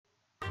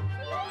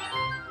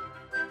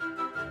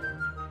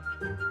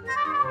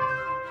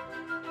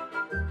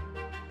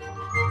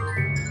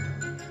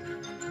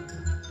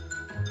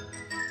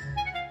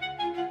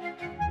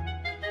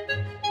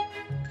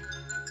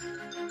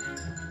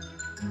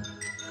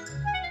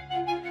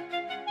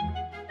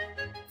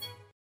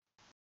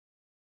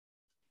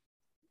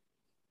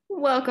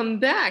Welcome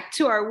back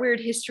to our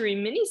Weird History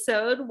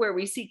minisode, where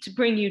we seek to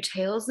bring you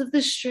tales of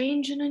the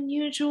strange and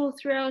unusual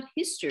throughout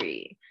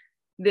history.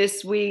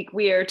 This week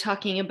we are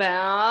talking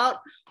about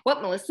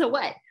what, Melissa?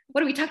 What?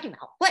 What are we talking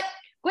about? What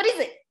is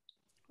it?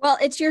 Well,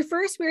 it's your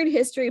first Weird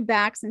History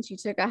back since you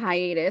took a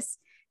hiatus.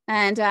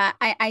 And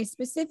I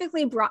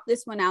specifically brought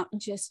this one out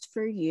just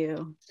for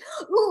you.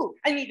 Ooh,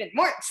 I'm even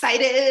more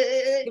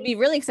excited. You'll be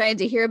really excited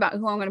to hear about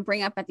who I'm going to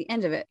bring up at the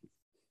end of it.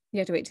 You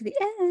have to wait to the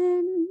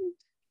end.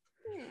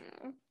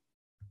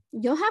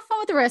 You'll have fun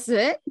with the rest of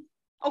it.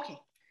 Okay.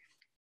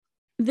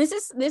 This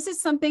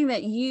is something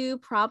that you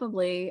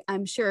probably,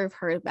 I'm sure, have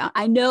heard about.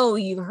 I know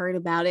you've heard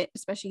about it,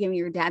 especially given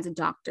your dad's a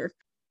doctor.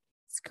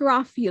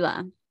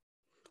 Scrofula.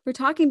 We're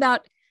talking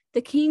about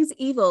the king's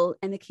evil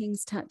and the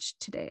king's touch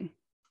today.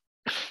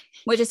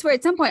 Which I swear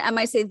at some point I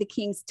might say the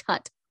king's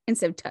tut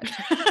instead of touch.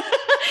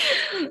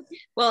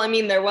 Well, I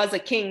mean, there was a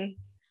king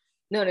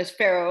known as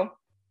Pharaoh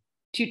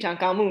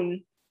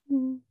Tutankhamun,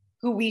 who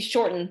we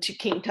shortened to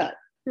King Tut.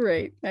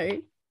 Right.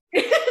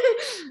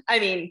 I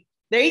mean,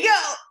 there you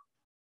go.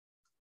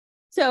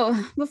 So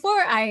before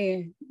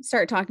I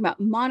start talking about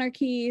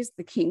monarchies,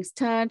 the king's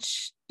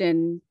touch,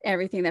 and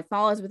everything that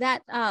follows with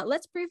that,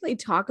 let's briefly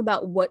talk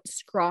about what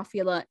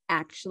scrofula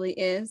actually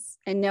is.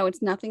 And no,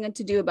 it's nothing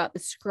to do about the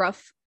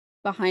scruff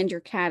behind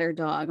your cat or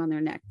dog on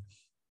their neck.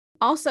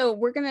 Also,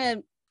 we're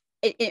going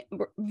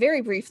to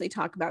very briefly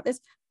talk about this,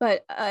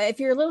 but if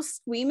you're a little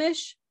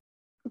squeamish,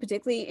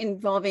 particularly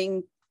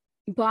involving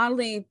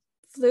bodily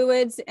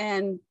fluids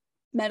and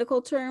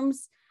medical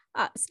terms,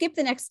 skip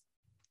the next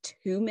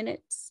 2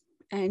 minutes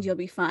and you'll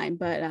be fine.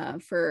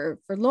 But for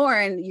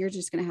Lauren, you're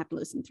just going to have to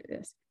listen through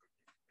this.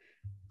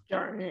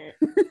 Darn it.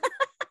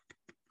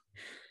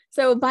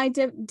 So by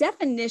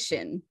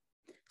definition,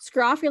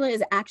 scrofula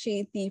is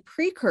actually the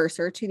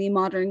precursor to the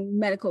modern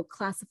medical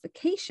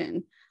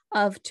classification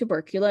of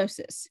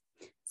tuberculosis,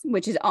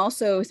 which is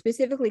also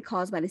specifically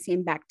caused by the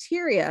same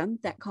bacteria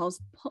that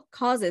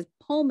causes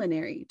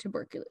pulmonary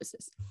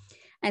tuberculosis.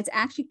 And it's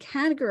actually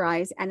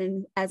categorized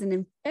as an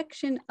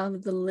infection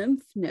of the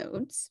lymph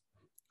nodes,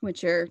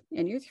 which are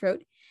in your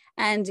throat,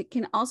 and it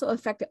can also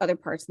affect other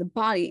parts of the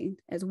body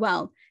as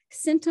well.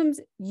 Symptoms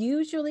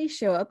usually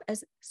show up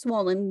as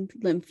swollen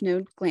lymph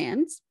node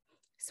glands,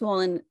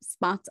 swollen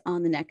spots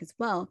on the neck as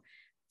well.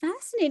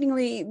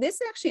 Fascinatingly,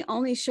 this actually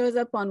only shows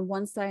up on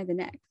one side of the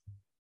neck.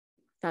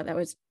 Thought that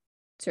was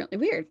certainly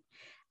weird.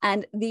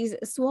 And these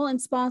swollen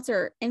spots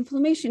are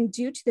inflammation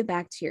due to the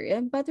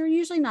bacteria, but they're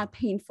usually not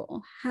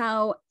painful.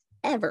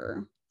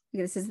 However,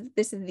 this is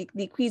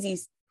the queasy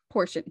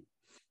portion.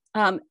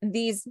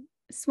 These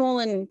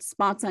swollen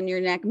spots on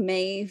your neck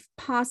may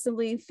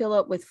possibly fill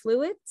up with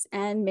fluids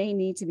and may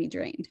need to be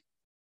drained.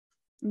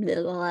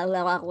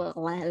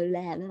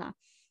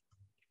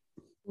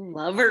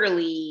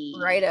 Loverly.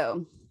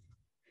 Righto.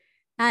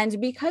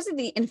 And because of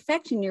the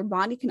infection, your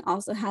body can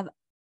also have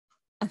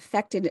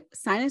affected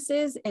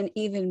sinuses and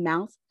even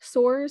mouth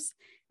sores.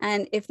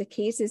 And if the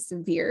case is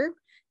severe,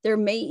 there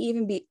may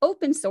even be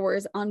open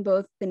sores on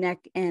both the neck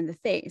and the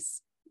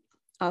face,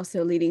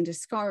 also leading to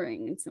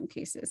scarring in some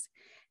cases.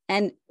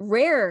 And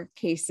rare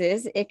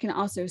cases, it can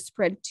also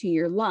spread to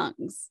your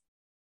lungs.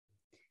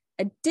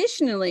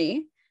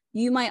 Additionally,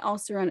 you might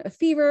also run a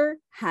fever,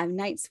 have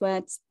night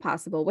sweats,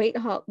 possible weight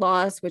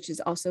loss, which is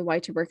also why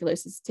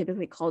tuberculosis is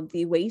typically called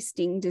the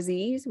wasting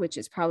disease, which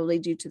is probably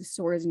due to the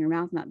sores in your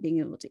mouth not being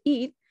able to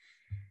eat,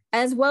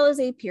 as well as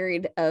a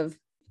period of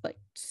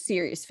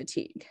serious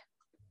fatigue.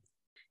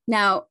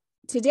 Now,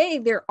 today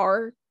there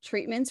are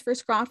treatments for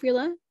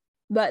scrofula,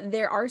 but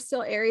there are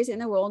still areas in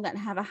the world that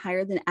have a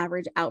higher than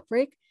average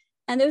outbreak.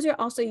 And those are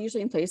also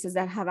usually in places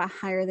that have a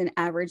higher than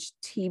average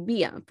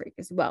TB outbreak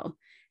as well.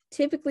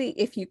 Typically,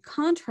 if you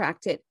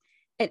contract it,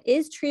 it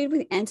is treated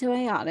with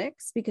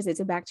antibiotics because it's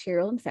a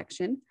bacterial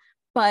infection,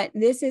 but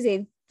this is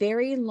a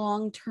very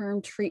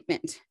long-term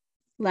treatment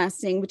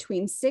lasting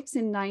between 6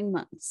 and 9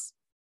 months.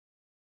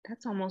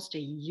 That's almost a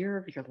year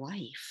of your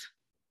life.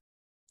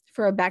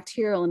 For a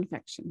bacterial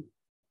infection.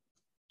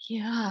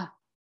 Yeah.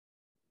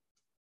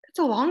 That's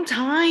a long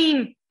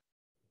time.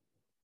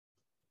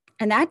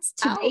 And that's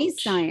today's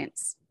Ouch.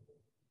 science.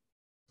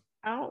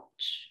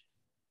 Ouch.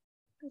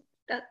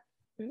 That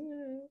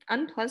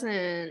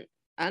unpleasant.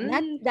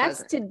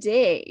 That's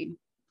today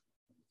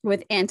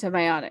with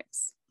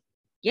antibiotics.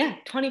 Yeah,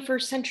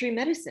 21st century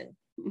medicine.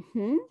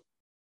 Mm-hmm.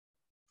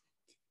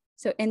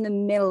 So in the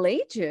Middle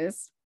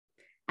Ages,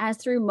 as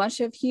through much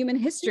of human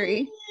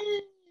history,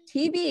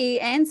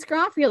 TB and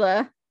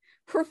scrofula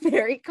were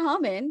very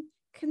common,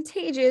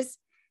 contagious,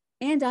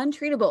 and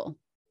untreatable,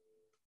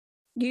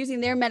 using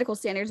their medical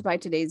standards by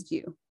today's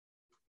view.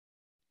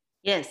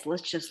 Yes,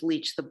 let's just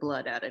leach the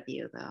blood out of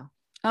you, though.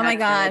 Oh my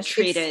gosh.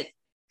 Treat it.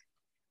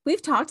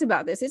 We've talked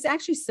about this. It's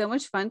actually so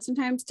much fun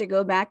sometimes to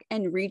go back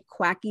and read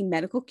quacky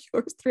medical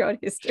cures throughout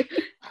history.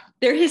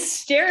 They're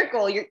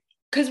hysterical.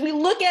 Because we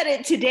look at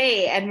it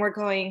today and we're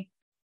going,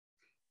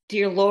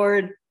 dear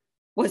Lord,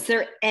 was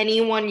there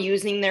anyone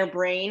using their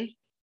brain?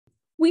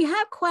 We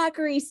have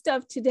quackery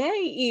stuff today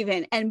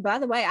even. And by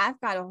the way, I've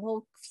got a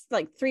whole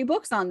 3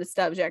 books on the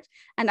subject,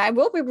 and I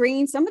will be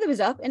bringing some of those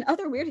up in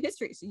other weird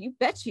histories. So you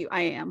bet you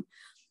I am.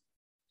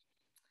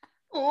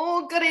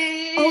 Oh,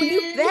 goody. Oh,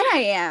 you bet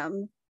I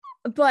am.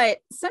 But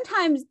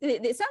sometimes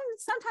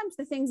sometimes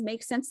the things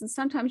make sense, and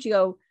sometimes you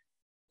go,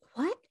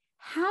 what?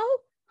 How?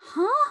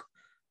 Huh?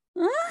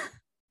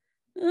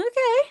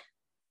 Okay.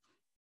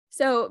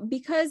 So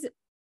because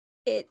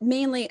it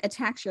mainly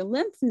attacks your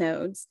lymph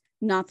nodes,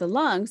 not the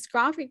lungs,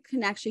 scrofula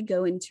can actually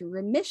go into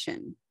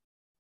remission,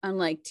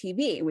 unlike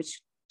TB, which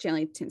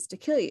generally tends to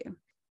kill you.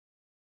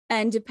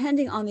 And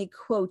depending on the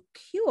quote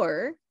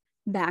cure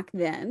back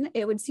then,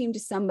 it would seem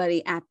to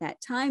somebody at that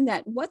time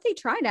that what they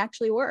tried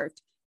actually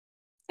worked,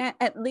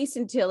 at least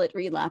until it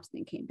relapsed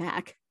and came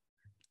back.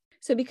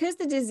 So because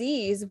the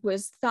disease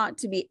was thought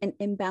to be an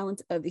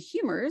imbalance of the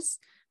humors,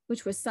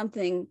 which was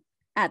something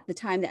at the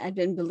time that had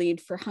been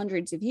believed for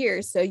hundreds of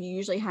years. So you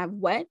usually have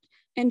wet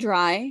and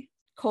dry,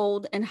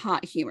 cold and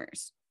hot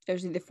humors.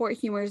 Those are the 4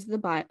 humors of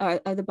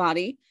the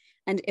body.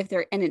 And if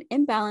they're in an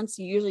imbalance,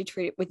 you usually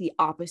treat it with the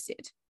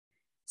opposite.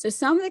 So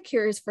some of the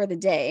cures for the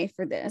day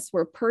for this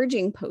were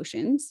purging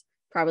potions,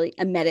 probably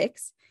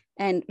emetics,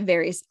 and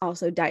various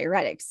also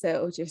diuretics.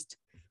 So just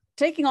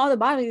taking all the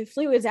bodily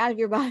fluids out of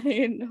your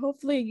body, and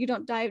hopefully you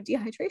don't die of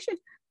dehydration.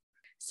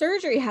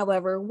 Surgery,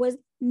 however, was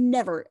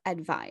never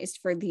advised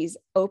for these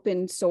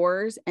open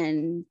sores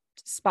and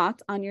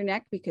spots on your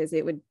neck because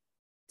it would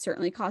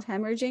certainly cause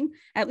hemorrhaging.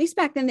 At least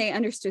back then they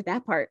understood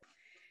that part.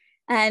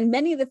 And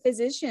many of the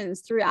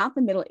physicians throughout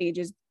the Middle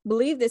Ages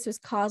believed this was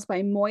caused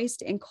by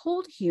moist and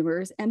cold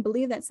humors, and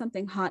believed that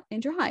something hot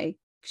and dry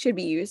should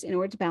be used in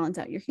order to balance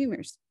out your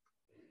humors.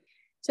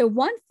 So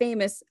one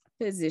famous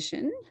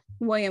physician,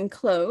 William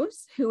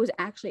Close, who was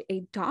actually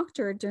a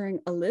doctor during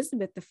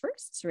Elizabeth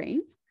I's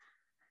reign,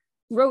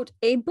 wrote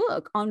a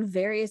book on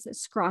various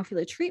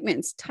scrofula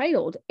treatments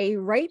titled A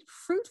Right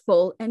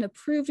Fruitful and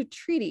Approved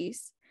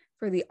Treatise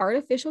for the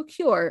Artificial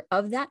Cure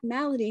of that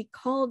Malady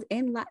called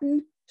in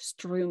Latin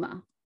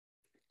struma.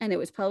 And it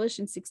was published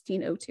in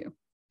 1602.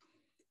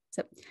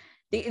 So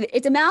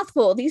it's a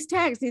mouthful. These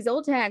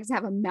old tags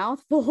have a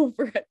mouthful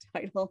for a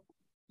title.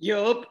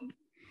 Yup.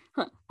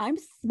 I'm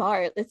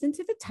smart. Listen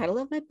to the title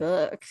of my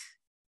book.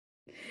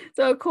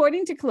 So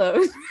according to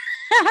Close,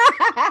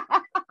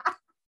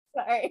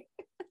 sorry.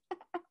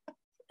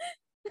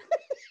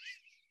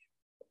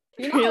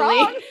 You're not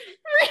wrong.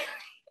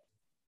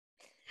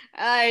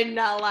 I'm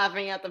not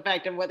laughing at the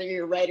fact of whether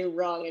you're right or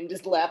wrong. I'm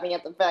just laughing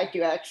at the fact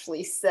you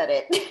actually said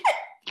it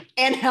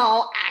and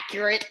how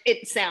accurate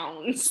it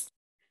sounds.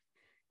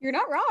 You're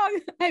not wrong.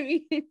 I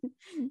mean,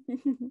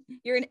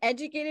 you're an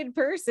educated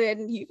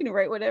person. You can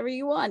write whatever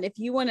you want. If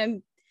you want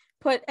to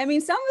put, I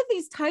mean, some of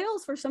these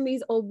titles for some of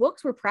these old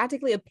books were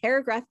practically a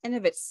paragraph in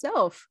of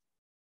itself.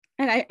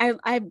 And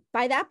I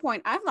by that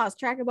point, I've lost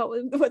track about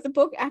what the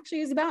book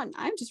actually is about. And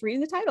I'm just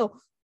reading the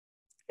title.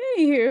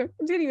 Anywho,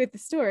 continue with the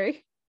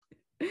story.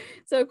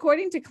 So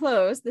according to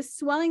Close, the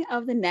swelling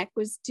of the neck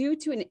was due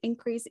to an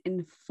increase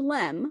in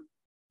phlegm.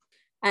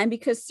 And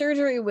because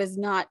surgery was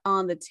not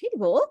on the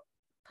table,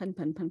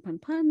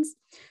 puns,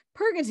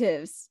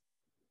 purgatives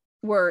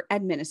were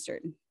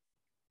administered.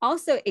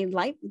 Also a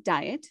light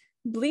diet,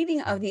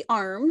 bleeding of the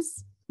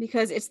arms,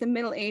 because it's the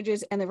Middle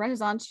Ages and the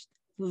Renaissance,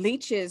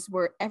 leeches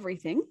were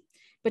everything.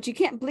 But you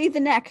can't bleed the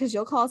neck because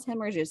you'll cause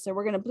hemorrhages. So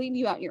we're going to bleed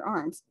you out your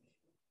arms.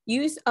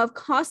 Use of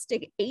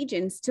caustic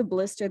agents to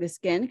blister the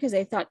skin, because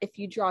they thought if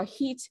you draw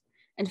heat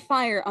and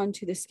fire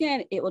onto the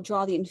skin, it will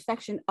draw the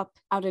infection up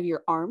out of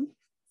your arm.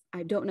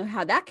 I don't know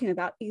how that came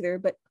about either,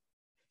 but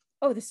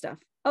this stuff.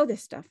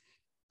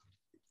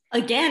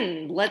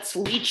 Again, let's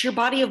leech your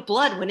body of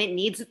blood when it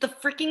needs it the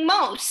freaking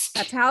most.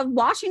 That's how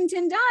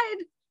Washington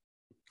died.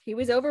 He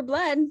was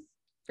overbled,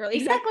 or at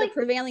least Exactly. that's the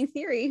prevailing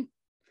theory.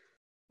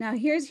 Now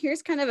here's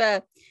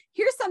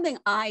something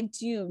I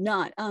do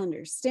not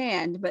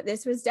understand, but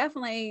this was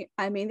definitely,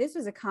 this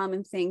was a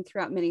common thing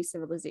throughout many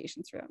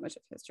civilizations throughout much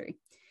of history.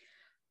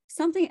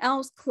 Something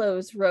else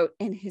Close wrote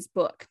in his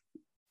book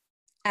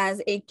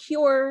as a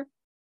cure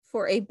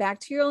for a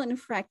bacterial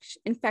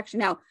infection.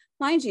 Now,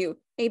 mind you,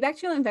 a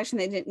bacterial infection,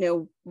 they didn't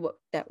know what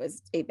that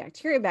was a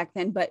bacteria back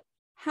then, but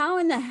how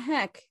in the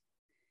heck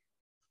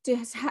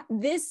does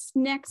this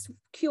next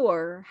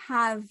cure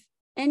have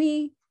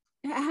any,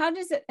 how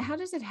does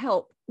it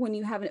help when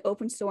you have an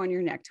open sore on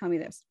your neck? Tell me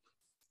this.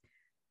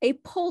 A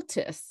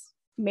poultice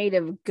made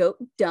of goat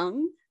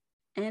dung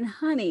and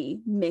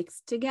honey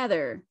mixed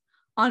together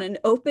on an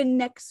open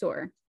neck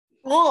sore.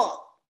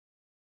 Oh.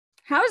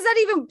 How is that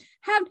even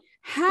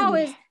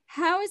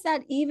how is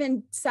that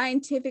even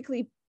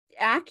scientifically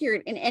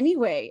accurate in any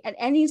way at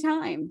any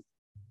time?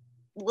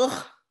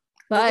 Ugh.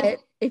 But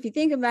if you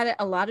think about it,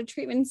 a lot of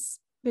treatments,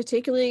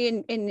 particularly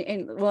in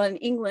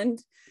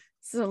England,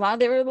 there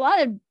were a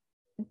lot of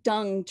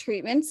dung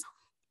treatments.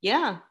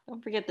 Yeah,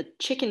 don't forget the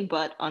chicken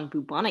butt on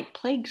bubonic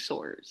plague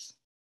sores.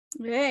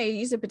 Yeah, you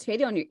use a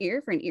potato on your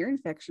ear for an ear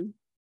infection.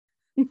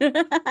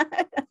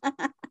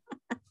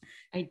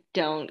 I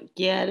don't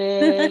get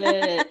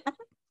it.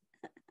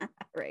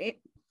 Right.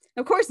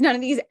 Of course, none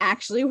of these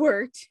actually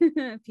worked.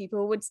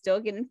 People would still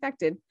get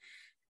infected.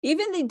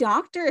 Even the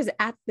doctors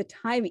at the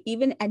time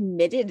even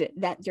admitted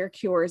that their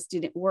cures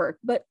didn't work,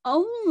 but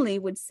only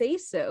would say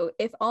so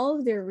if all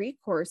of their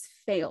recourse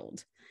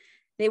failed.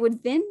 They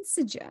would then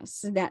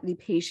suggest that the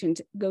patient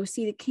go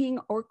see the king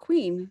or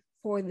queen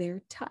for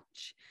their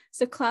touch.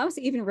 So Klaus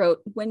even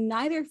wrote, when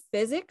neither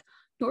physic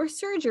nor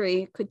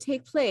surgery could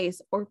take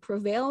place or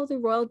prevail the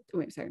royal,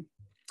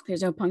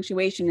 there's no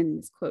punctuation in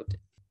this quote.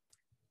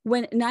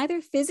 When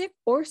neither physic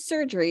or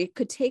surgery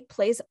could take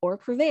place or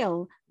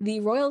prevail, the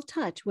royal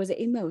touch was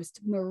a most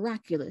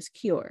miraculous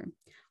cure.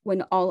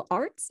 When all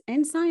arts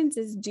and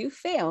sciences do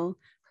fail,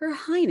 Her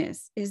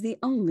Highness is the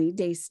only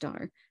day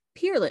star,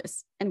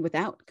 peerless and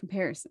without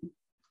comparison.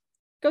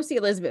 Go see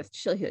Elizabeth,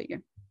 she'll heal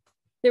you.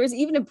 There was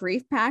even a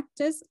brief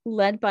practice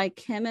led by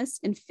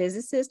chemist and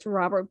physicist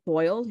Robert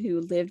Boyle,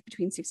 who lived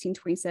between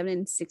 1627 and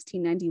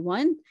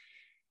 1691,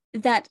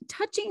 that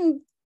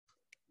touching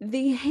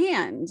the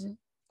hand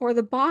or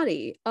the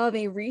body of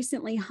a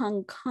recently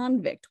hung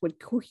convict would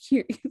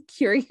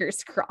cure your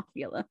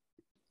scrofula.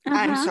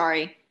 I'm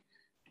sorry.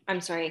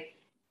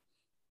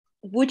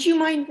 Would you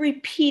mind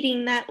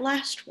repeating that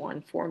last one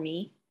for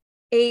me?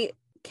 A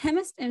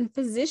chemist and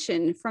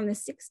physician from the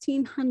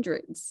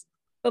 1600s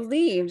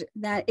believed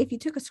that if you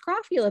took a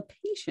scrofula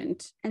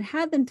patient and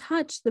had them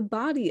touch the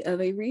body of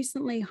a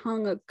recently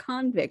hung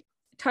convict,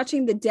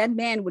 touching the dead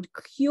man would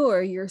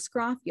cure your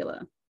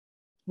scrofula.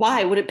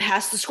 Why? Would it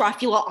pass the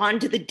scrofula on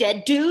to the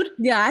dead dude?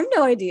 Yeah, I have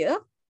no idea.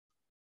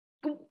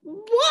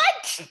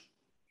 What?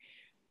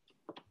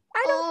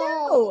 I don't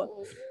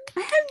know. I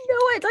have no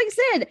idea. Like I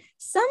said,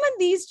 some of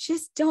these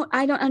just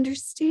I don't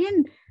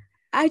understand.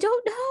 I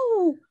don't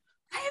know.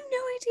 I have no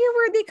idea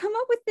where they come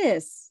up with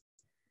this.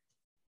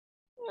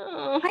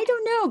 I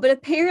don't know, but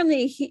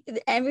apparently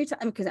every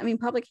time, because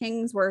public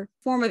hangings were a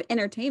form of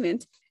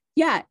entertainment.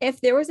 Yeah,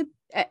 if there was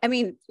I'll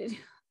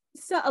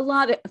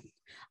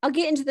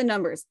get into the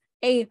numbers.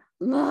 A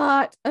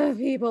lot of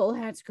people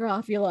had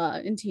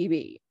scrofula and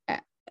TB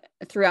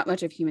throughout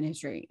much of human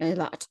history, a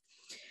lot.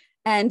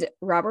 And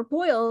Robert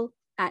Boyle,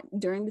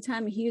 during the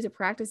time he was a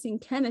practicing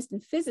chemist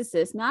and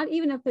physicist, not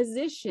even a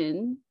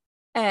physician,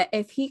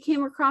 if he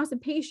came across a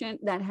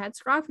patient that had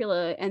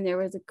scrofula and there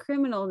was a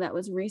criminal that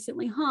was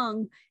recently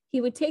hung,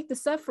 he would take the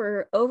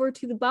sufferer over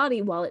to the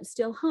body while it's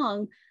still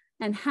hung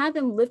and have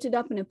them lifted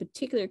up in a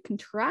particular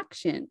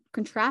contraption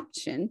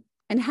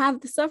and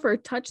have the sufferer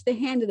touch the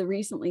hand of the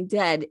recently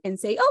dead and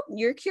say, "Oh,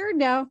 you're cured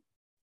now."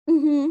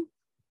 Mm-hmm.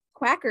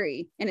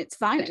 Quackery in its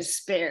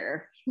finest.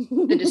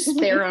 The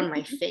despair on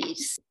my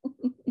face.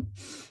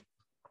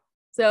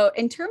 So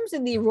in terms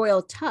of the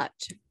royal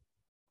touch,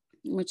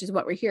 which is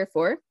what we're here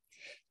for,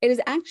 it is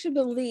actually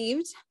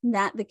believed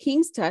that the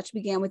king's touch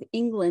began with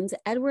England's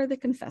Edward the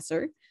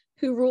Confessor,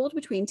 who ruled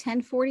between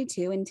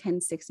 1042 and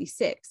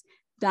 1066,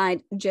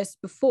 died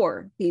just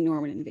before the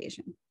Norman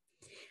invasion.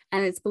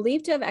 And it's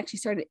believed to have actually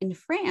started in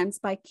France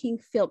by King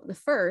Philip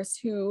I,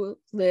 who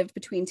lived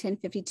between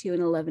 1052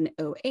 and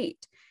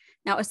 1108.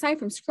 Now, aside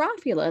from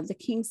scrofula, the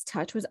king's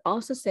touch was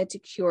also said to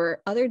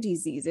cure other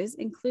diseases,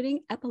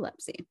 including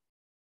epilepsy.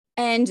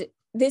 And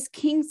this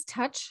king's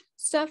touch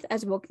stuff,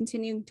 as we'll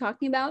continue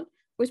talking about,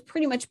 was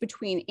pretty much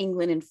between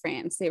England and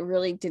France. They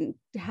really didn't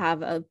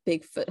have a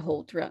big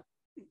foothold throughout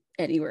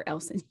anywhere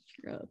else in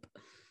Europe.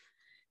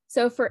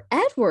 So for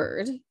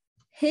Edward,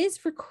 his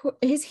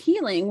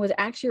healing was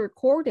actually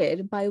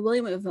recorded by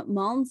William of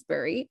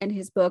Malmesbury in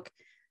his book,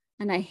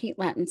 and I hate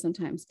Latin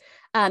sometimes,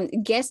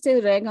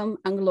 Geste Regum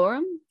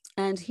Anglorum.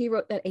 And he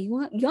wrote that a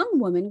young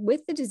woman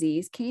with the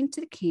disease came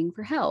to the king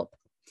for help.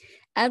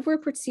 Edward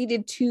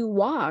proceeded to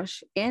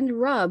wash and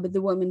rub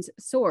the woman's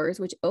sores,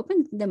 which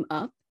opened them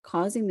up,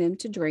 causing them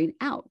to drain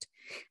out.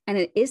 And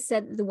it is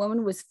said that the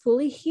woman was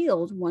fully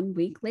healed 1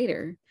 week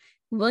later.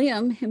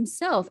 William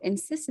himself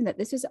insisted that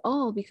this was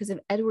all because of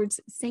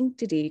Edward's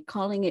sanctity,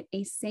 calling it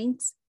a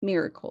saint's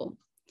miracle.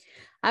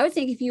 I would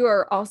think if you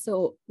are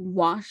also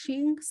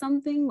washing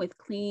something with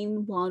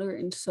clean water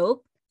and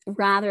soap,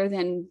 rather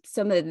than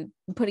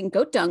putting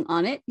goat dung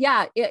on it,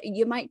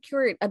 you might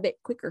cure it a bit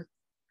quicker.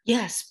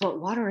 Yes, but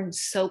water and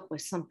soap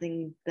was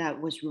something that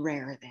was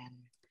rare then.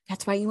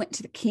 That's why you went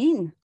to the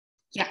king.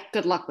 Yeah,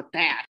 good luck with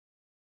that.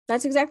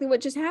 That's exactly what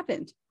just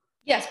happened.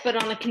 Yes,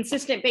 but on a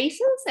consistent basis,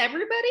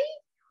 everybody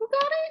who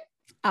got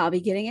it? I'll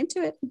be getting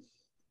into it.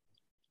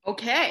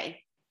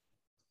 Okay.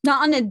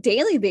 Not on a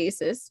daily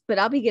basis, but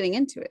I'll be getting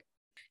into it.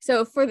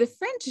 So for the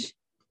French,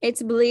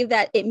 it's believed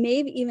that it may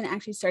have even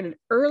actually started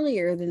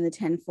earlier than the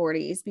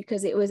 1040s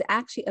because it was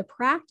actually a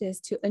practice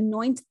to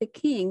anoint the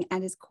king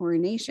at his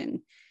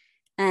coronation.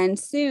 And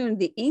soon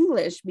the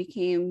English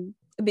began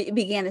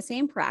the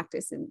same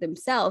practice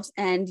themselves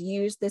and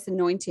used this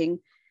anointing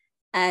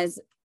as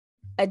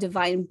a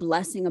divine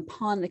blessing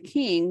upon the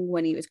king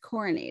when he was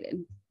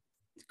coronated.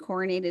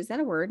 Coronated, is that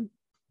a word?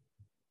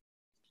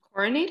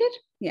 Coronated?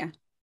 Yeah.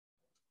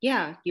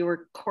 Yeah, you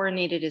were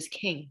coronated as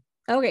king.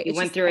 Okay. You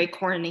went through a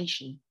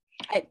coronation.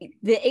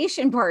 The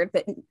Asian part,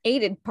 the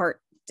aided part,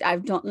 I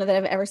don't know that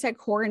I've ever said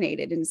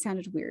coronated, and it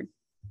sounded weird.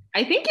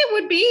 I think it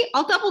would be.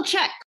 I'll double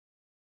check.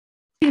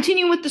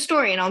 Continue with the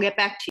story and I'll get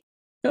back to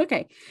you.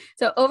 Okay.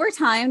 So over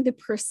time, the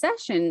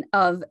procession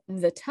of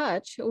the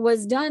touch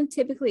was done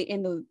typically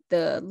in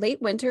the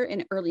late winter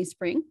and early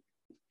spring,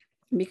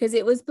 because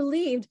it was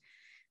believed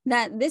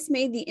that this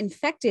made the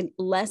infected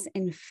less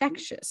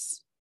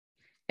infectious.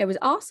 It was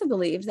also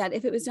believed that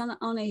if it was done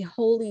on a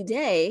holy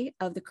day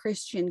of the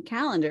Christian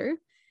calendar,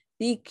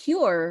 the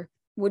cure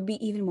would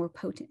be even more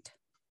potent.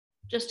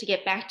 Just to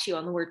get back to you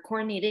on the word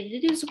coronated,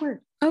 it is a word.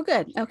 Oh,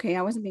 good. Okay,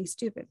 I wasn't being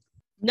stupid.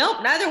 Nope,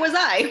 neither was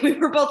I. We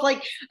were both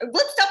like,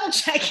 let's double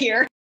check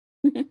here.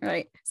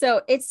 Right.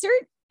 So it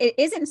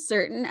isn't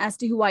certain as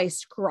to why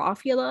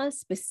scrofula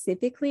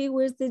specifically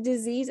was the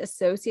disease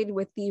associated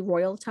with the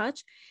royal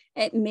touch.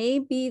 It may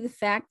be the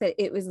fact that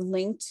it was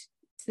linked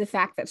to the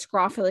fact that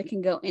scrofula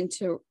can go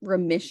into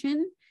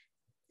remission,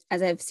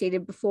 as I've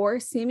stated before,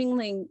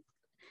 seemingly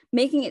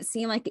making it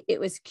seem like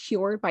it was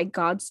cured by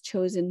God's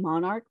chosen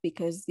monarch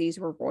because these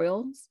were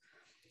royals.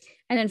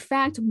 And in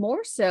fact,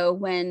 more so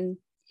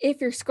if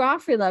your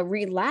scrofula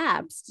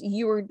relapsed,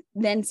 you were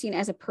then seen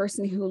as a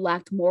person who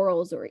lacked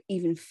morals or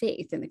even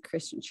faith in the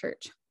Christian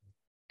church.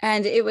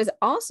 And it was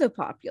also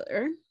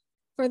popular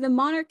for the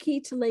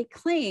monarchy to lay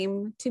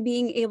claim to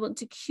being able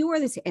to cure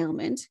this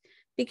ailment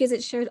because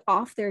it showed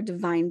off their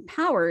divine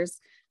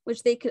powers,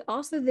 which they could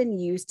also then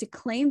use to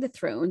claim the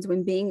thrones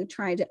when being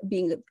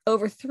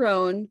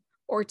overthrown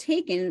or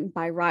taken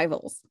by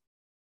rivals.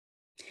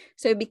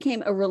 So it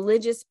became a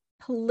religious,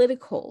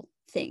 political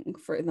thing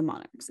for the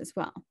monarchs as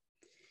well.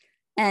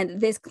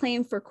 And this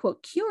claim for,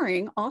 quote,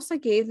 curing also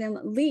gave them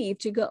leave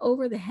to go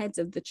over the heads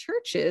of the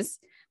churches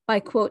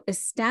by, quote,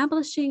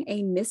 establishing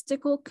a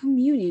mystical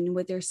communion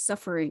with their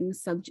suffering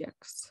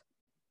subjects.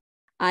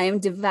 I am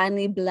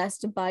divinely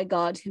blessed by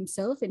God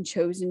himself and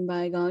chosen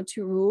by God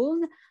to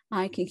rule.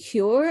 I can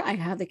cure. I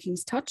have the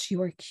king's touch.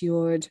 You are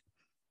cured.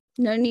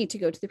 No need to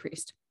go to the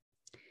priest.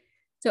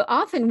 So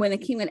often when the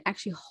king would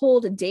actually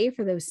hold a day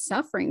for those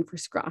suffering for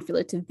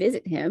scrofula to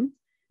visit him,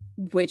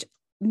 which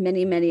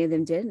many of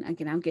them did, and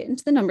again, I'll get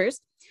into the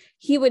numbers,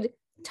 he would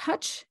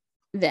touch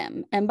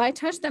them. And by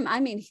touch them, I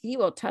mean he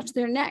will touch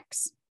their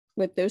necks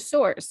with those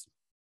sores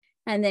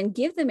and then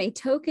give them a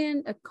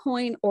token, a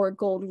coin, or a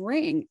gold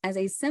ring as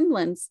a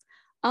semblance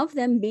of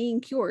them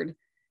being cured.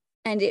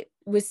 And it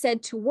was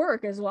said to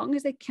work as long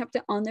as they kept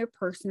it on their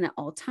person at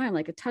all time,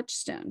 like a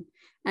touchstone.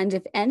 And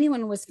if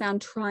anyone was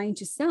found trying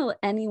to sell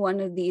any one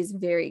of these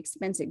very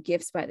expensive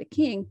gifts by the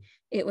king,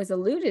 it was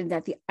alluded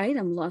that the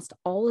item lost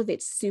all of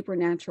its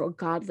supernatural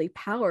godly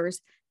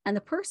powers and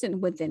the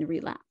person would then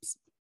relapse.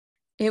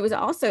 It was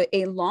also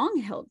a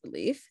long-held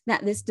belief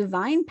that this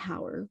divine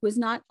power was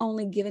not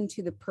only given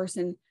to the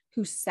person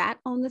who sat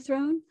on the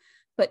throne,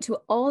 but to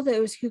all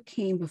those who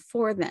came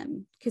before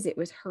them, because it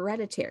was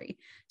hereditary.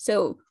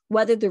 So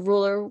whether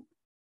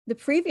the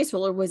previous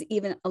ruler was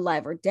even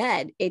alive or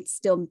dead, it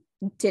still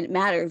didn't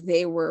matter.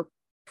 They were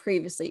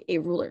previously a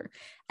ruler.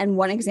 And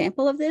one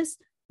example of this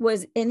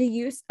was in the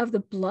use of the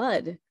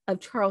blood of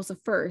Charles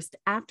I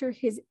after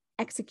his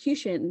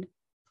execution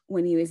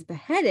when he was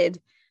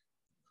beheaded.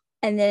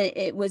 And then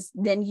it was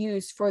then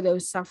used for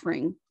those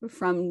suffering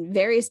from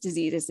various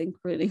diseases,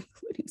 including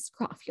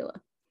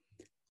scrofula.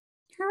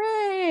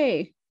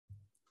 Hooray!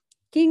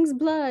 King's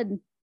blood.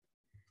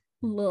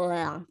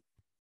 Blah.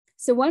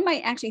 So one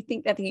might actually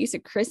think that the use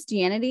of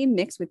Christianity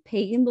mixed with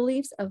pagan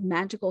beliefs of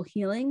magical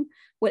healing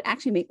would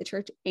actually make the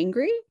church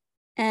angry.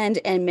 And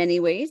in many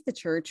ways, the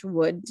church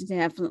would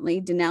definitely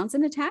denounce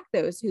and attack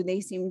those who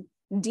they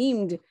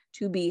deemed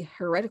to be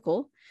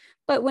heretical.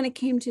 But when it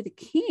came to the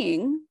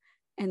king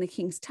and the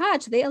king's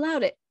touch, they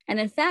allowed it. And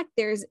in fact,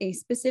 there's a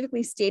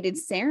specifically stated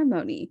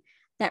ceremony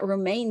that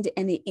remained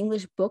in the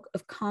English Book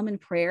of Common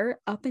Prayer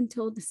up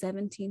until the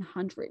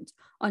 1700s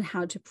on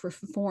how to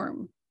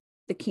perform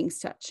the king's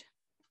touch.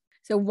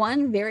 So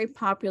one very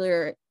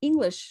popular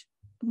English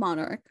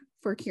monarch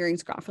for curing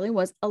scrofula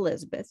was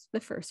Elizabeth I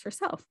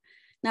herself.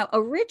 Now,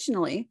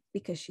 originally,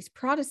 because she's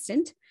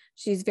Protestant,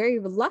 she's very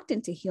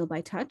reluctant to heal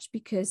by touch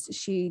because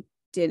she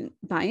didn't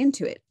buy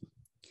into it.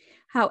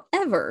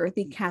 However,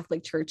 the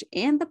Catholic Church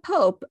and the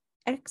Pope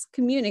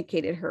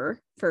excommunicated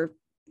her for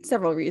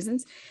several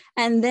reasons.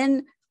 And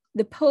then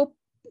the Pope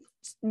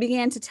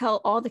began to tell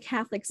all the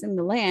Catholics in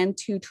the land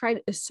to try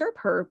to usurp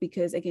her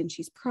because, again,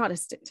 she's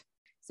Protestant.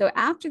 So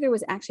after there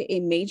was actually a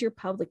major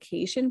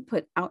publication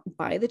put out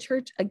by the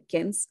church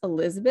against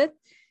Elizabeth,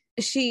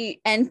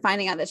 and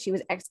finding out that she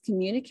was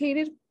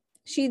excommunicated,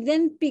 she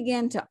then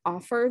began to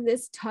offer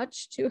this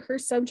touch to her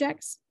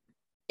subjects.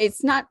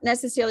 It's not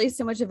necessarily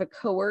so much of a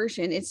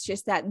coercion. It's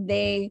just that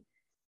they,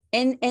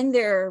 in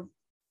their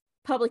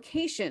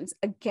publications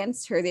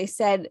against her, they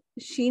said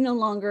she no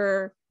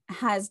longer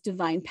has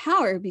divine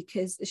power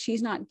because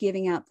she's not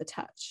giving out the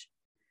touch.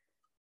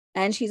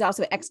 And she's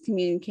also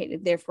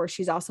excommunicated. Therefore,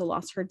 she's also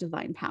lost her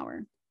divine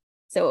power.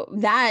 So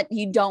that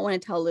you don't want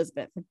to tell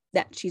Elizabeth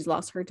that she's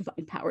lost her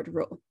divine power to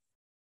rule.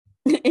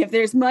 If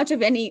there's much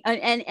of any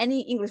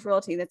English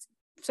royalty, that's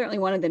certainly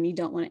one of them you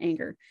don't want to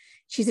anger.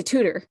 She's a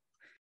Tudor.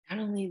 Not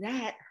only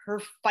that,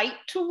 her fight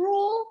to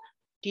rule,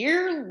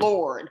 dear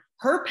Lord,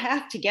 her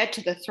path to get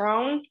to the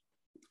throne,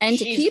 and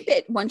to keep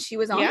it once she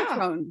was on the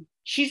throne.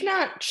 She's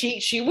not,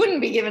 she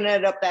wouldn't be giving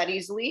it up that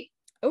easily.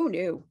 Oh,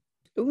 no.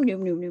 Oh,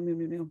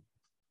 no.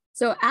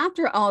 So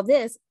after all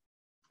this,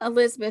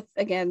 Elizabeth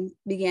again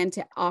began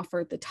to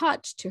offer the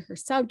touch to her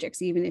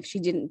subjects, even if she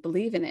didn't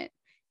believe in it.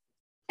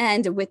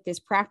 And with this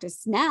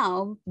practice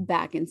now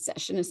back in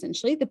session,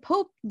 essentially, the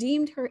Pope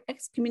deemed her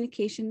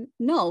excommunication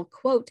null,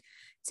 quote,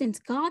 since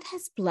God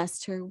has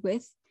blessed her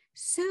with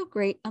so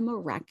great a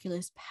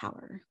miraculous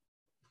power.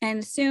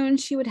 And soon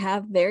she would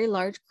have very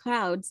large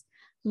crowds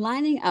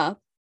lining up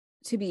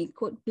to be,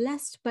 quote,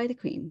 blessed by the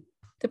Queen.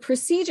 The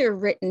procedure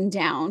written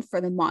down for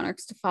the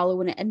monarchs to follow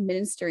when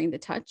administering the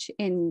touch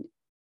in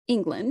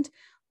England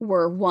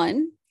were: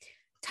 1,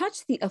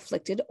 touch the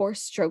afflicted or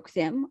stroke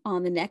them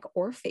on the neck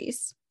or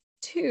face.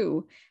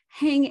 2,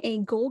 hang a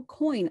gold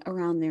coin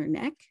around their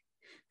neck.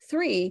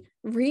 3,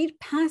 read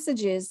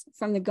passages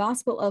from the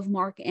Gospel of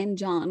Mark and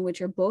John,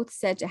 which are both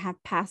said to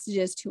have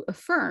passages to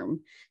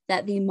affirm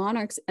that the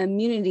monarchs had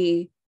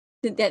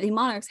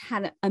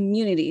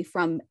immunity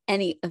from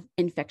any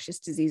infectious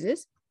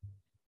diseases.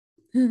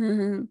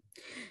 And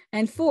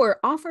 4,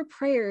 offer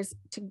prayers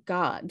to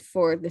God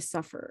for the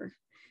sufferer.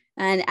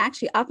 And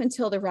actually, up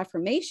until the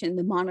Reformation,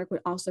 the monarch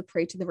would also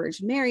pray to the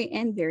Virgin Mary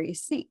and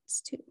various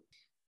saints too.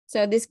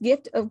 So this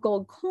gift of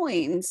gold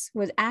coins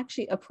was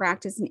actually a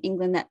practice in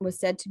England that was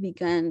said to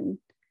begin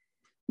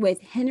with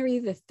Henry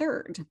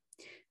III,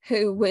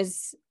 who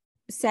was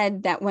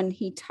said that when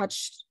he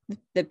touched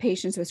the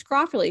patients with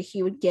scrofula,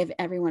 he would give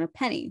everyone a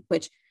penny,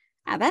 which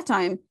at that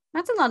time,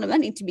 that's a lot of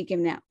money to be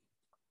given out.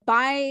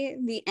 By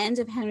the end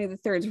of Henry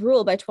III's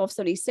rule, by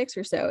 1276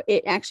 or so,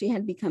 it actually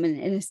had become an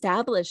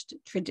established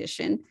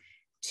tradition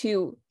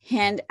to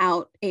hand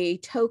out a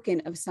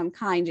token of some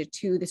kind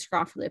to the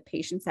scrofula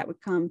patients that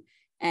would come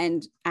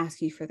and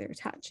ask you for their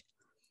touch.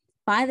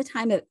 By the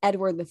time of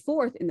Edward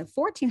IV in the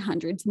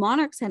 1400s,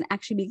 monarchs had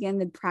actually begun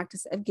the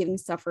practice of giving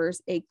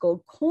sufferers a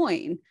gold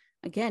coin,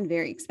 again,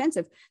 very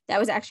expensive, that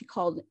was actually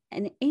called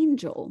an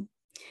angel.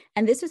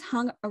 And this was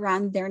hung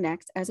around their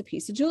necks as a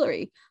piece of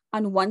jewelry.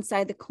 On one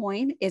side, the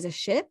coin is a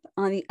ship.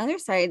 On the other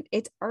side,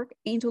 it's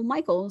Archangel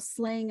Michael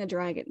slaying a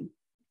dragon.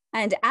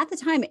 And at the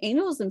time,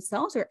 angels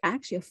themselves are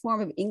actually a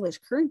form of English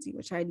currency,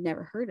 which I'd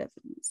never heard of.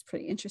 It's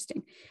pretty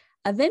interesting.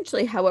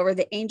 Eventually, however,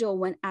 the angel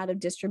went out of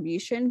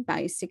distribution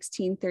by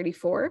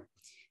 1634.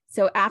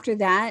 So after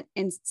that,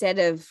 instead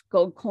of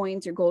gold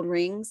coins or gold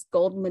rings,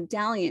 gold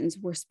medallions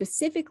were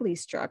specifically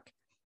struck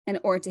in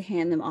order to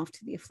hand them off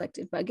to the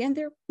afflicted. But again,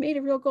 they're made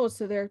of real gold,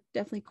 so they're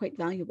definitely quite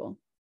valuable.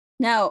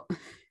 Now,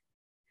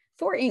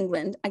 for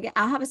England, again,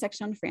 I'll have a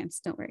section on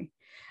France, don't worry.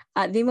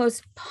 The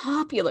most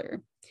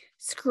popular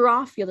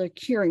scrofula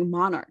curing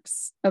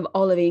monarchs of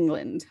all of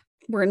England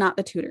were not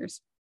the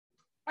Tudors.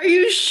 Are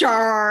you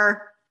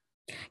sure?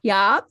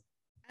 Yeah.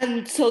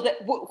 And so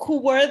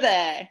who were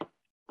they?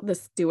 The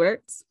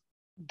Stuarts.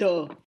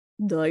 Duh.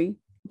 Duh.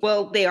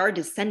 Well, they are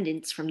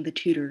descendants from the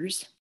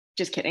Tudors.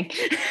 Just kidding.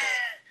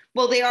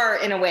 Well, they are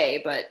in a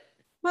way, but...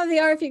 Well, they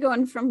are if you're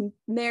going from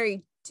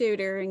Mary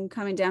Tudor and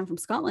coming down from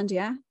Scotland,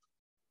 yeah?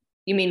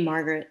 You mean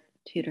Margaret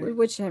Tudor?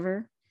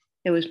 Whichever.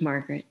 It was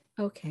Margaret.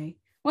 Okay.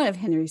 One of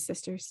Henry's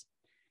sisters.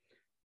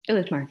 It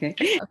was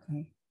Margaret.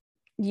 Okay.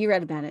 You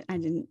read about it. I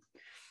didn't.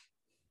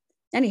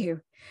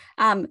 Anywho,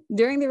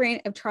 during the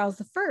reign of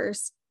Charles I,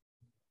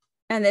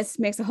 and this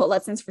makes a whole lot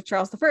of sense for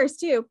Charles I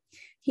too,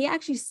 he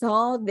actually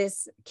saw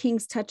this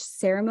King's Touch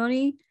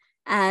ceremony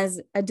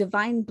as a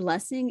divine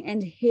blessing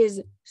and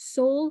his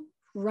sole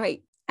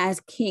right as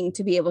king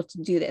to be able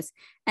to do this.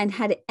 And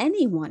had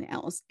anyone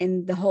else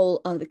in the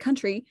whole of the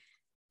country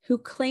who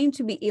claimed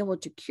to be able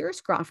to cure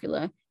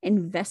scrofula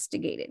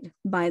investigated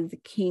by the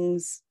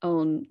king's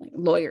own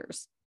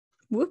lawyers.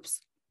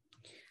 Whoops.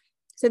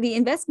 So the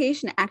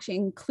investigation actually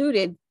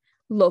included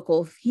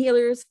local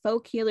healers,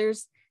 folk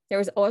healers. There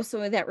was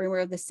also that rumor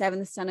of the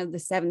seventh son of the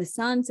seventh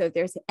son. So if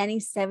there's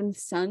any seventh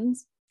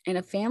sons in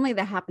a family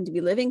that happened to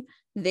be living,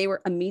 they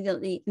were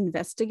immediately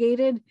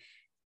investigated.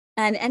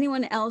 And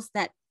anyone else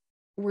that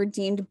were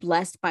deemed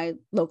blessed by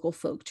local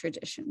folk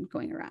tradition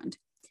going around.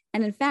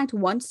 And in fact,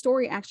 one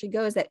story actually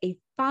goes that a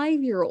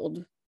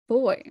 5-year-old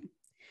boy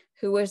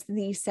who was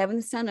the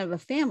seventh son of a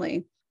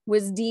family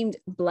was deemed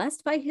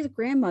blessed by his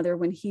grandmother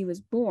when he was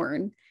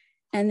born.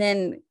 And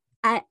then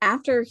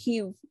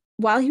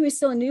while he was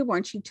still a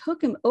newborn, she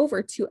took him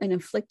over to an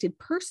afflicted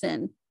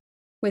person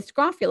with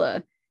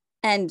scrofula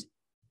and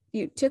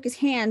took his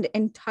hand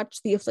and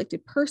touched the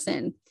afflicted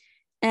person.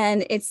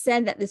 And it's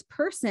said that this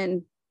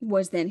person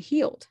was then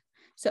healed.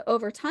 So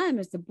over time,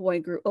 as the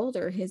boy grew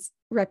older, his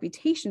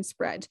reputation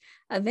spread.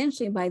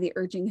 Eventually, by the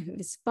urging of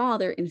his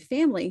father and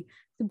family,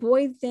 the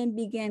boy then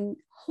began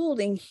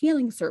holding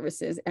healing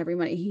services every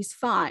Monday. He's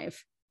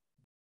 5,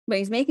 but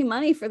he's making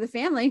money for the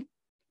family.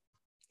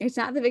 It's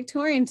not the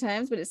Victorian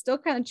times, but it's still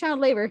kind of child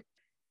labor.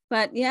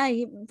 But yeah,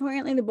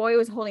 apparently the boy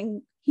was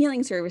holding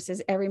healing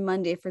services every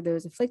Monday for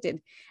those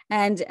afflicted.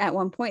 And at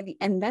one point, the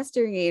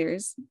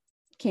investigators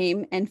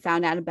came and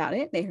found out about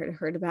it. They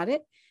heard about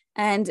it.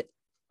 And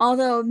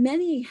although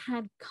many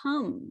had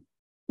come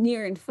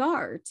near and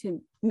far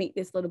to meet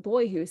this little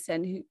boy who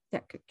said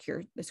that could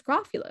cure the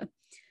scrofula.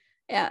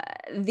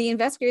 The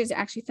investigators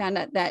actually found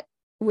out that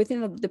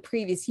within the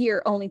previous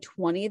year, only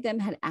 20 of them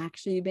had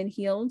actually been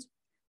healed.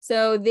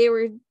 So they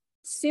were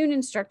soon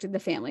instructed the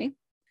family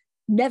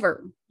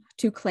never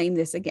to claim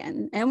this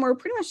again. And were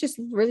pretty much just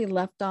really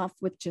left off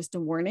with just a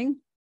warning.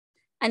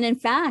 And in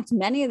fact,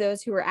 many of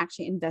those who were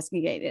actually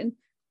investigated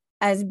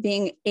as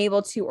being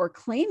able to or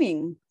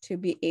claiming to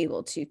be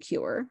able to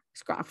cure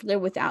scrofula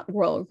without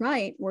royal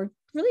right were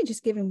really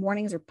just given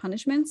warnings or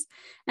punishments.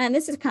 And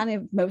this is kind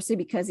of mostly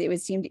because it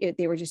would seem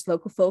they were just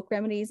local folk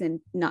remedies and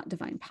not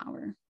divine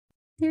power.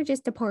 They're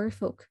just a poor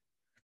folk.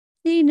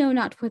 They know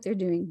not what they're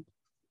doing.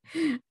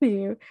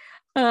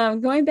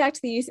 Going back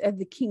to the use of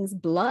the king's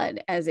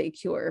blood as a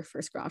cure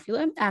for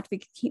scrofula, after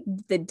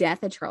the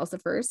death of Charles I,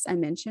 I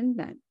mentioned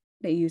that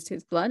they used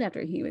his blood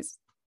after he was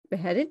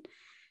beheaded.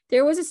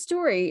 There was a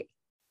story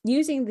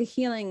using the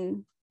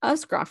healing of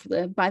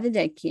scrofula by the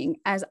dead king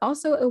as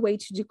also a way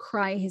to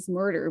decry his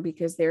murder,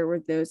 because there were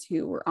those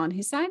who were on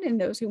his side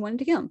and those who wanted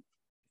to kill him.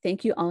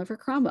 Thank you, Oliver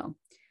Cromwell.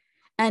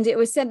 And it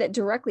was said that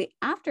directly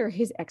after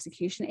his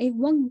execution, a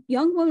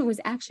young woman was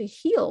actually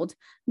healed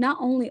not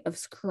only of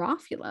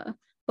scrofula,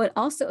 but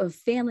also of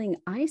failing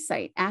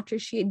eyesight after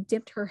she had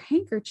dipped her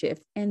handkerchief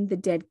in the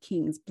dead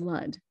king's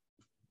blood.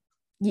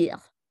 Yeah.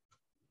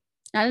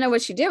 I don't know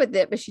what she did with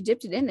it, but she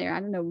dipped it in there. I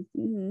don't know.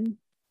 Mm-hmm.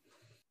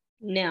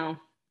 No.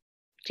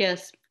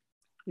 Just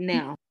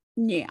no.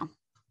 Yeah.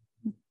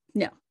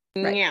 No.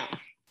 Right. Yeah.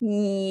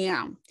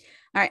 Yeah. All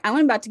right.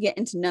 I'm about to get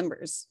into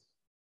numbers.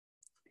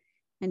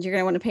 And you're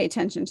going to want to pay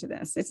attention to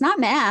this. It's not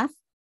math.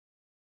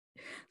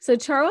 So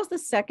Charles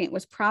II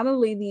was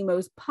probably the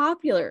most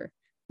popular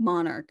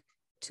monarch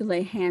to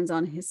lay hands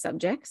on his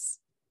subjects.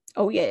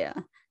 Oh, yeah.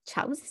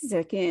 Charles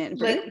II.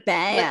 Bring it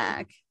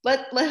back.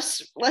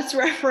 Let's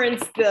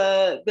reference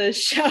the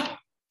show.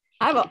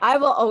 I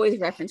will always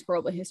reference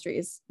horrible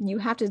histories. You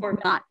have to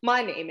not.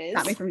 My name is.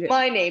 Stop me from doing.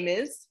 My name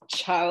is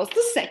Charles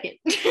II.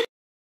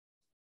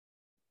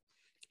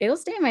 It'll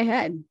stay in my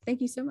head. Thank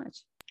you so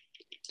much.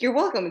 You're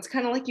welcome. It's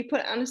kind of like you put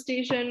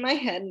Anastasia in my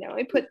head. Now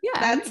I put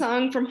that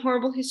song from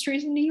Horrible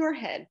Histories into your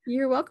head.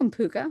 You're welcome,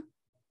 Puka.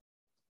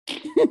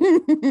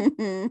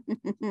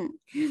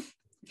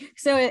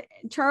 So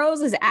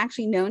Charles is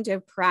actually known to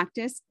have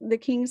practiced the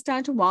king's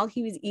touch while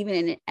he was even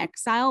in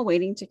exile,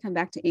 waiting to come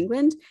back to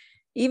England,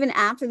 even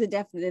after the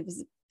death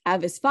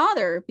of his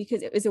father,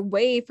 because it was a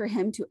way for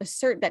him to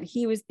assert that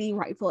he was the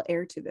rightful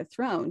heir to the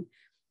throne.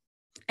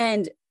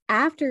 And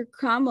after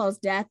Cromwell's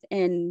death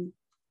and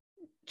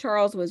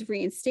Charles was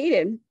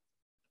reinstated,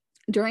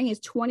 during his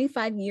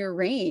 25-year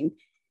reign,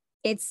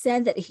 it's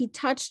said that he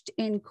touched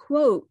and,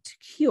 quote,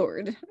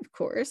 cured, of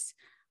course.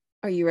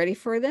 Are you ready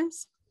for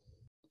this?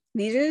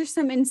 These are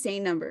some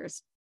insane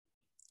numbers.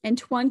 In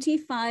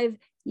 25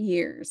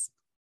 years,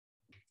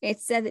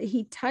 it's said that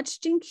he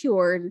touched and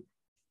cured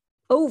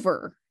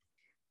over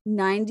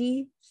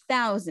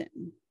 90,000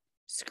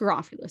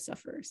 scrofula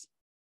sufferers.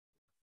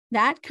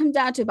 That comes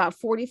out to about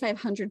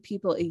 4,500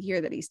 people a year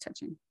that he's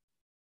touching.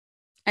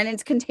 And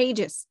it's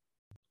contagious.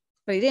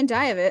 But he didn't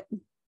die of it.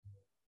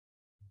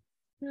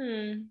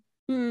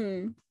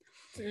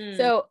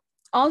 So,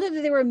 although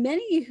there were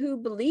many who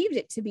believed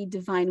it to be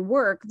divine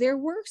work, there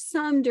were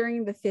some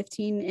during the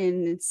 15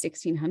 and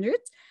 1600s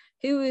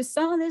who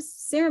saw this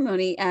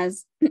ceremony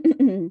as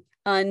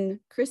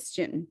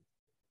unchristian.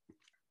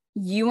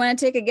 You want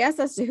to take a guess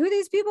as to who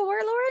these people were,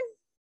 Lauren?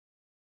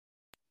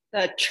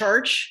 The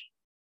church?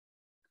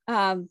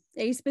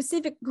 A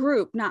specific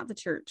group, not the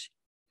church.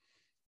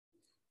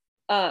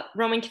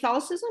 Roman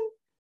Catholicism?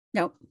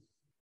 Nope.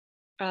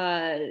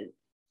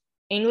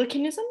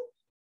 Anglicanism?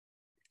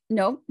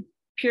 Nope.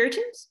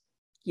 Puritans?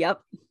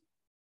 Yep.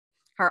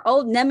 Our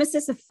old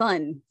nemesis of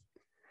fun.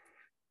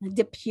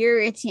 The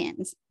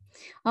Puritans.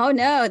 Oh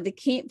no, the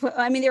king.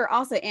 I mean, they were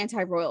also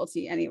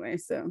anti-royalty anyway,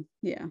 so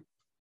yeah.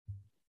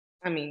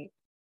 I mean,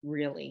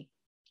 really?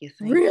 You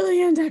think?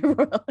 Really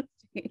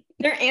anti-royalty.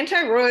 They're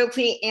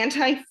anti-royalty,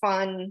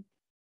 anti-fun,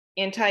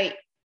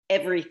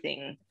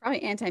 anti-everything.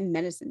 Probably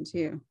anti-medicine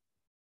too.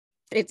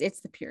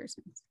 It's the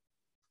Puritans.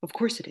 Of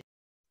course it is.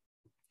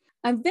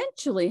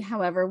 Eventually,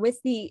 however,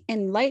 with the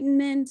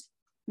Enlightenment,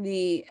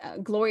 the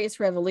Glorious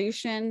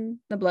Revolution,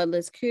 the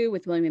Bloodless Coup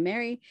with William and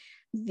Mary,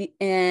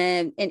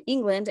 in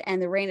England,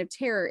 and the Reign of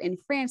Terror in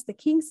France, the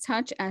King's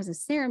touch as a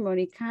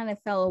ceremony kind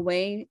of fell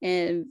away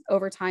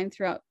over time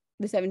throughout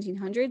the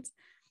 1700s.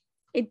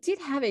 It did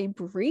have a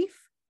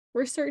brief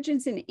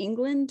resurgence in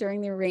England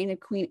during the reign of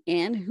Queen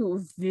Anne,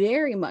 who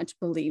very much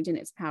believed in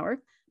its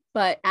power.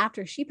 But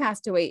after she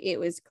passed away, it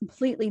was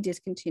completely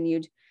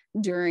discontinued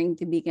during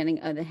the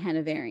beginning of the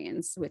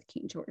Hanoverians with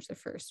King George I.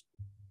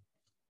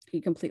 He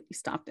completely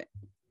stopped it.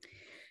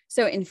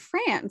 So in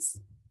France,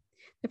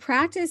 the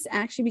practice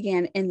actually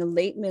began in the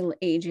late Middle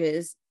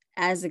Ages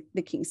as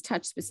the King's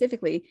touch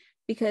specifically,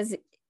 because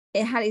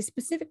it had a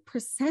specific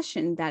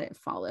procession that it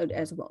followed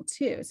as well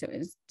too. So it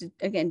was,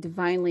 again,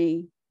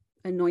 divinely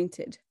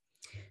anointed.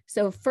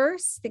 So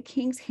first, the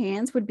king's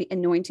hands would be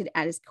anointed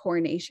at his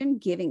coronation,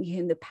 giving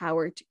him the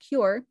power to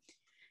cure.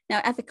 Now,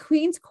 at the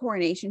queen's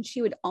coronation,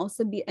 she would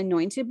also be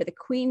anointed, but the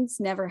queens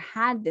never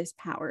had this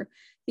power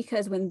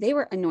because when they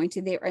were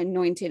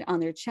anointed on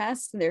their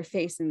chest, their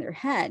face, and their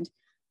head,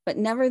 but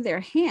never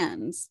their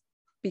hands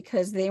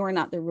because they were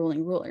not the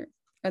ruling ruler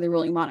or the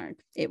ruling monarch.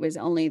 It was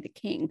only the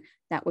king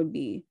that would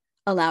be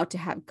allowed to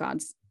have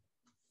God's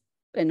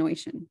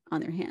anointing on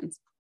their hands.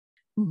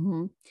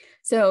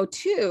 So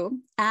two,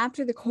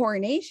 after the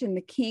coronation, the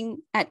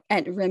king at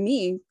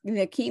Remy,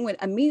 the king would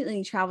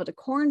immediately travel to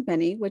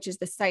Corbeny, which is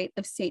the site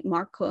of Saint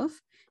Marcof,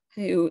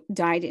 who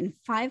died in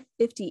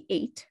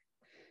 558,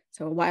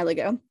 so a while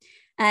ago.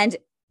 And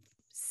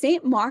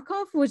Saint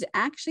Marcof was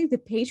actually the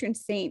patron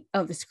saint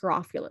of the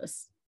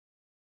scrofulous.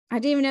 I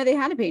didn't even know they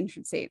had a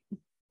patron saint.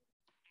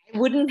 I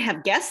wouldn't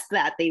have guessed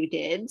that they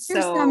did.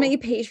 There's so many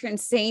patron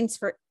saints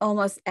for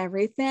almost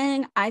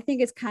everything. I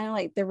think it's kind of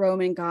like the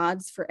Roman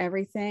gods for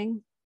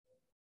everything.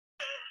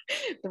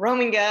 The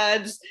Roman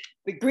gods,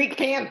 the Greek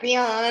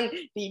pantheon,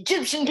 the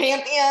Egyptian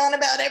pantheon,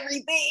 about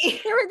everything.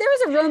 There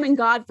was a Roman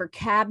god for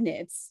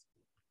cabinets.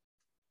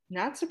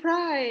 Not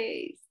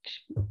surprised.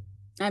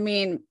 I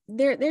mean,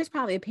 there's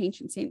probably a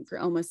patron saint for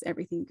almost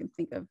everything you can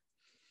think of.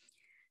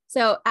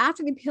 So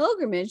after the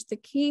pilgrimage, the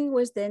king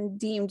was then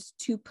deemed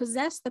to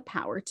possess the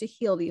power to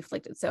heal the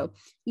afflicted. So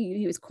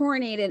he was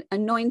coronated,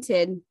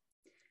 anointed,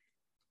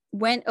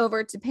 went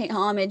over to pay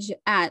homage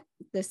at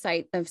the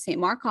site of St.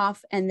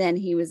 Marcof, and then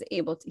he was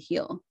able to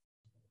heal.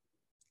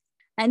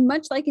 And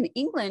much like in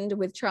England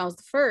with Charles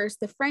I,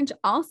 the French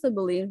also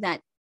believed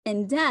that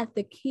in death,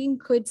 the king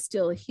could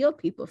still heal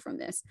people from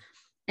this.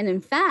 And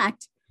in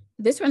fact,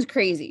 this one's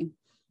crazy.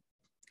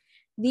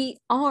 The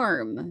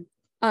arm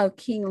of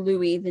King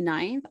Louis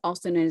IX,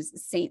 also known as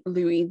Saint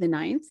Louis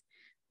IX,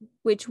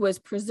 which was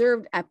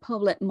preserved at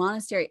Poblet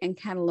Monastery in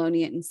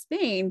Catalonia in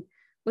Spain,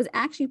 was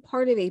actually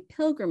part of a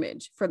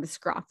pilgrimage for the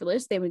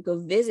scrofulous. They would go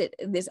visit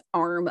this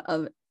arm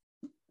of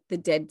the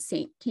dead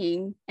Saint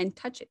King and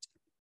touch it.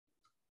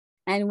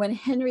 And when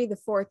Henry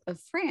IV of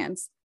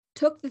France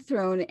took the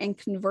throne and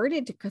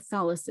converted to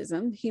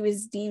Catholicism, he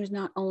was deemed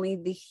not only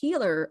the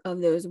healer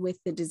of those with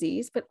the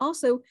disease, but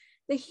also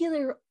the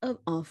healer of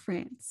all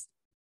France.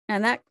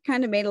 And that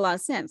kind of made a lot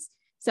of sense.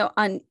 So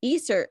on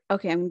Easter,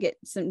 okay, I'm gonna get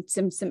some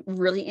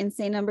really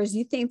insane numbers.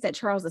 You think that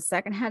Charles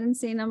II had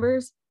insane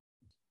numbers?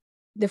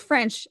 The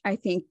French, I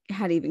think,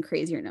 had even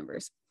crazier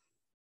numbers.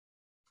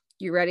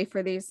 You ready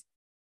for these?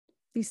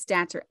 These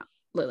stats are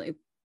literally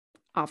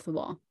off the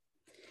wall.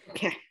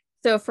 Okay.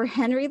 So for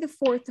Henry IV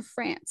of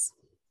France,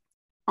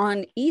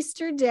 on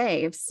Easter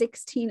Day of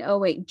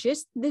 1608,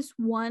 just this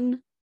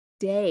one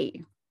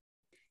day,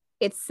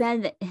 it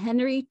said that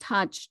Henry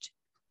touched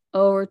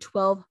over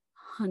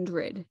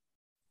 1,200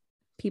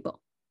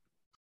 people.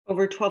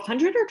 Over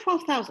 1,200 or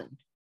 12,000?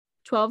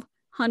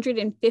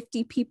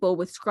 1,250 people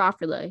with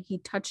scrofula he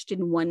touched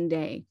in one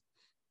day.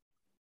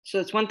 So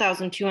it's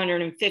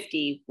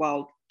 1,250,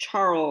 while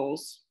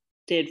Charles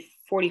did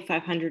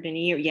 4,500 in a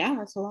year. Yeah,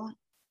 that's a lot.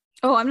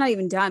 Oh, I'm not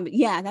even done, but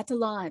yeah, that's a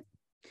lot.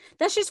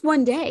 That's just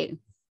one day.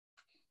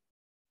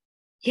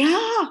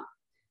 Yeah.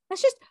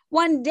 That's just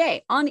one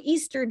day on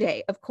Easter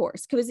Day, of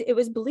course, because it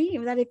was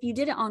believed that if you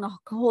did it on a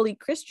holy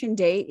Christian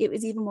day, it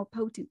was even more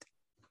potent.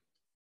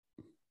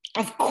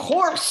 Of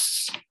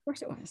course. Of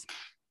course it was.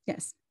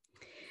 Yes.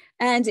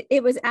 And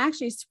it was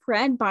actually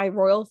spread by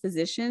royal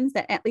physicians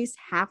that at least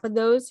half of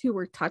those who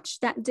were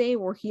touched that day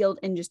were healed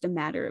in just a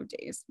matter of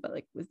days, but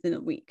like within a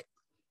week.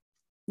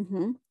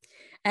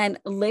 And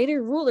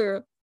later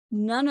ruler,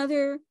 none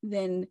other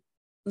than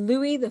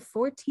Louis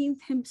XIV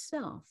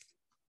himself,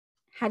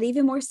 had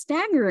even more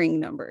staggering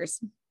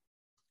numbers.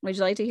 Would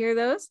you like to hear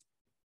those?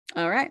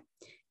 All right.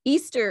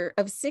 Easter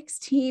of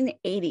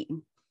 1680,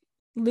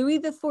 Louis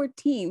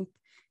XIV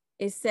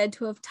is said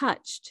to have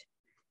touched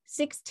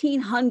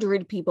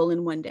 1,600 people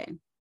in one day.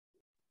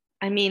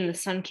 I mean, the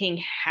Sun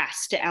King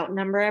has to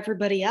outnumber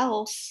everybody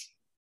else.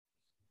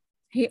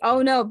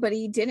 Oh no, but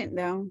he didn't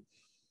though.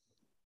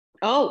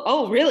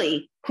 Oh,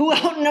 really? Who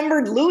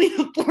outnumbered Louis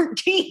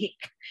XIV?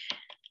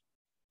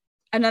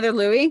 Another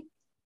Louis?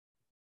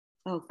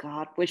 Oh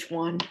God, which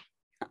one?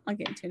 I'll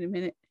get into it in a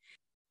minute.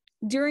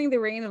 During the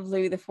reign of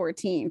Louis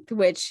XIV,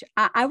 which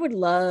I would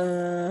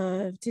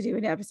love to do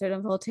an episode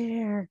on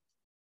Voltaire.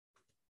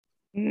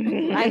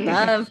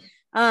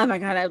 Oh my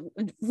God,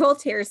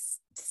 Voltaire's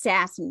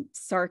sass and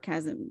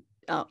sarcasm.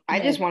 Oh,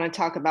 I just want to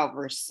talk about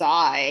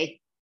Versailles.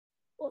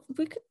 Well,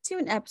 we could do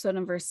an episode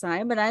on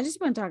Versailles, but I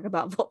just want to talk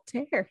about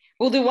Voltaire.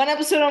 We'll do one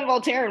episode on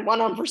Voltaire and one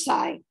on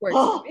Versailles.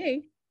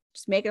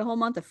 Just make it a whole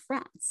month of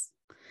France.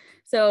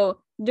 So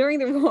during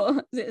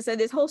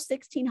this whole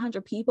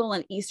 1,600 people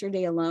on Easter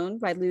Day alone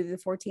by Louis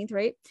XIV,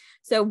 right?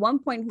 So at one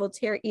point,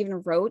 Voltaire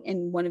even wrote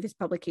in one of his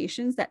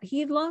publications that he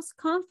had lost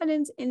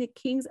confidence in the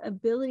king's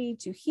ability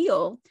to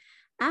heal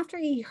after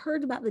he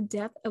heard about the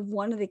death of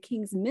one of the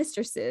king's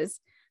mistresses,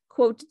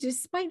 quote,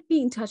 despite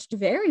being touched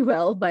very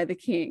well by the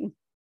king.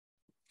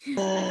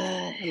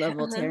 I love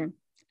Voltaire.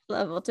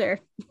 Love Voltaire.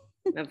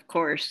 Of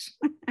course.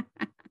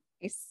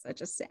 Nice,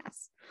 such a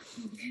sass.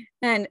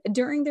 And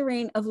during the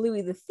reign of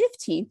Louis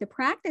XV, the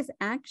practice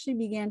actually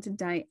began to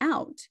die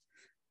out,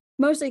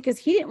 mostly because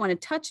he didn't want to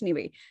touch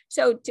anybody.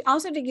 So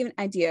to give an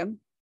idea,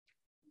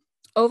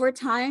 over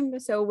time,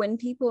 so when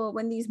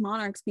these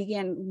monarchs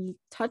began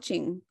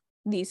touching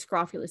these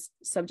scrofulous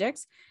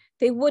subjects,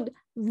 they would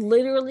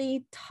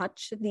literally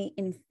touch the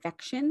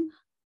infection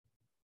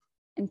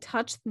and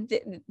touch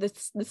the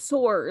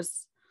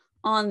sores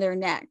on their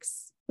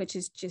necks, which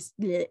is just,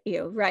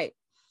 right.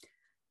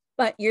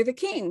 But you're the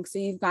king, so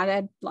you've got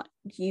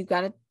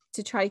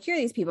to try to cure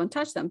these people and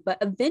touch them. But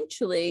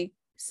eventually,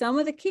 some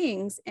of the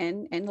kings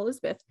and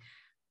Elizabeth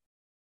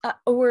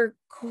were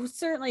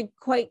certainly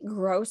quite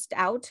grossed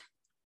out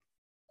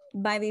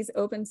by these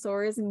open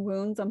sores and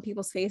wounds on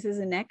people's faces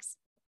and necks,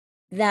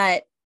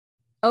 that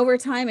over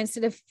time,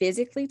 instead of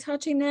physically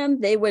touching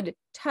them, they would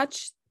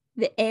touch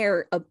the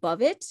air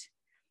above it,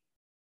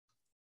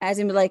 as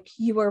in like,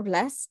 you are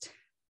blessed.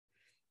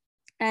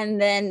 And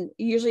then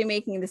usually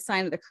making the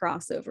sign of the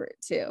cross over it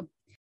too.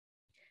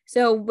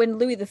 So when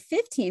Louis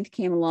XV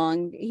came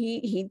along,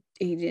 he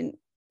didn't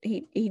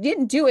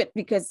do it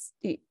because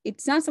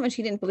it's not so much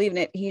he didn't believe in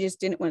it, he just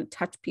didn't want to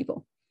touch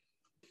people.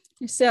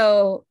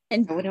 So,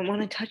 and I wouldn't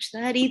want to touch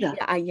that either.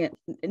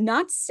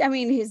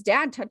 His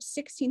dad touched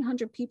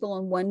 1,600 people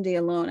on one day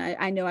alone.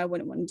 I know I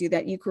wouldn't want to do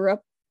that. You grew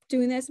up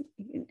doing this?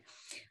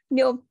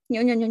 No.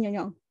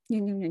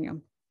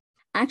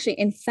 Actually,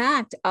 in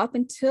fact, up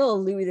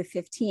until Louis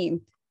XV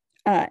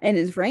and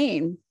his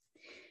reign,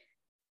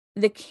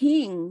 the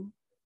king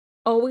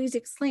always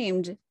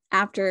exclaimed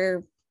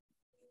after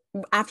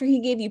he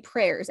gave you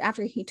prayers,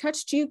 after he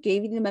touched you,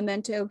 gave you the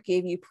memento,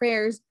 gave you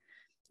prayers,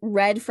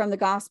 read from the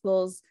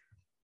Gospels,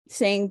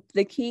 saying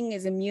the king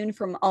is immune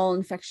from all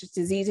infectious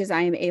diseases,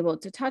 I am able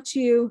to touch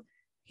you.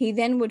 He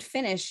then would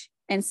finish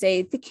and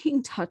say, the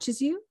king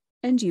touches you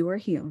and you are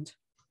healed.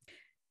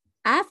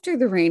 After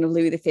the reign of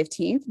Louis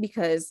XV,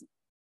 because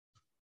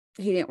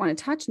he didn't want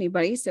to touch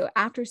anybody, so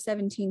after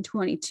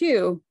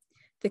 1722,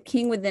 the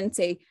king would then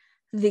say,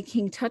 the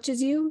king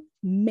touches you,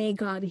 may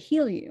God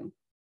heal you.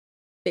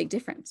 Big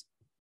difference.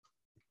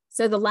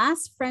 So the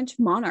last French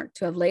monarch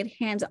to have laid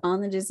hands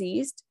on the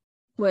diseased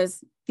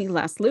was the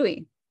last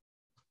Louis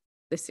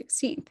the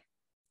 16th.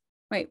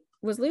 Wait,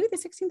 was Louis the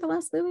 16th the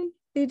last Louis?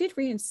 They did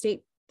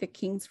reinstate the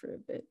kings for a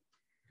bit.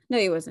 No,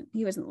 he wasn't.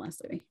 He wasn't the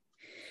last Louis.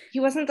 He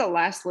wasn't the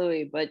last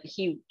Louis, but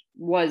he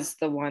was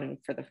the one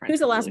for the French Revolution. He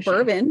was the last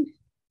Bourbon.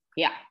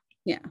 Yeah.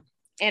 Yeah.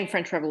 And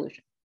French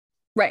Revolution.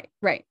 Right.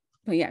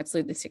 But yeah, it's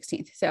Louis the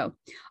 16th. So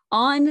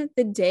on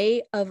the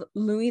day of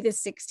Louis the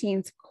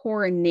 16th's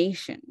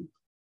coronation,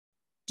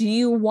 do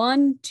you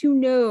want to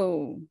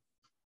know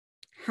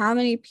how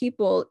many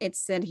people it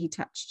said he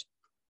touched?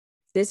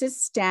 This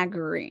is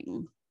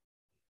staggering.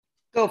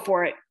 Go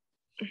for it.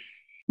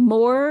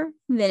 More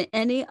than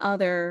any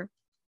other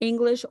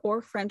English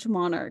or French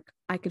monarch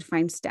I could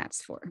find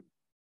stats for.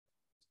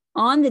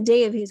 On the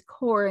day of his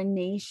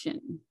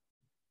coronation,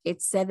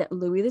 it said that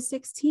Louis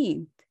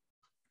XVI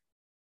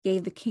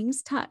gave the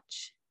king's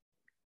touch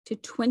to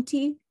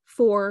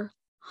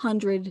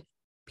 2,400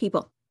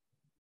 people.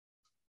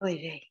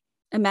 Oy.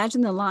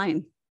 Imagine the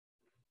line.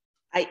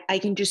 I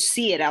can just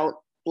see it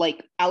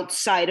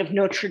outside of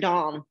Notre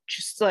Dame,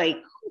 just like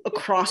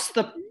across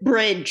the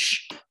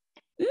bridge.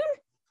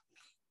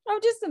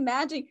 I'm just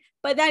imagining,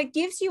 but that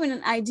gives you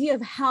an idea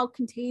of how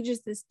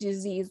contagious this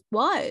disease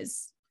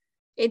was.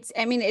 It's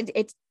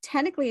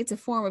technically it's a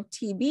form of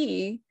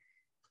TB.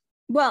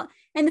 Well,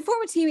 and the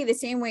form of TB the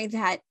same way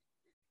that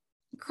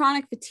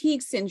chronic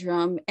fatigue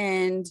syndrome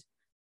and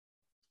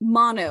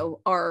mono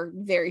are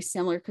very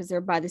similar because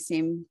they're by the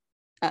same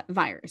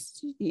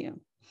virus,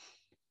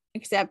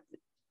 except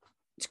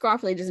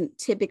scrofula doesn't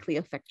typically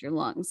affect your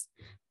lungs.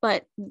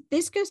 But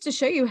this goes to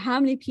show you how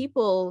many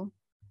people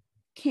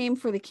came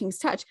for the king's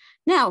touch.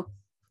 Now,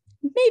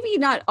 maybe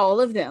not all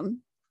of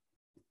them,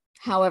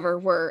 however,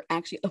 were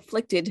actually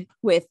afflicted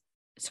with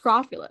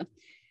scrofula.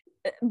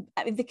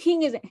 The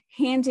king is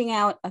handing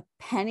out a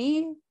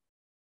penny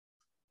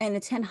in the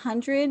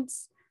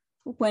 1000s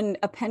when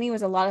a penny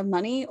was a lot of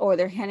money, or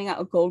they're handing out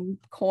a gold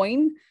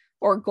coin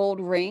or a gold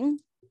ring.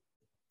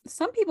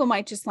 Some people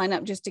might just line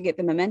up just to get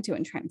the memento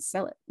and try and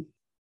sell it,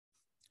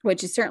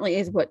 which certainly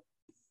is what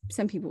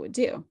some people would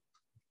do.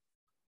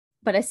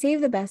 But I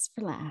saved the best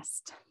for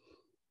last.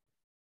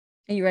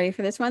 Are you ready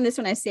for this one? This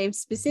one I saved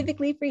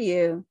specifically for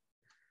you.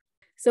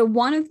 So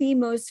one of the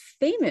most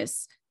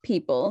famous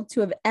people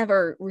to have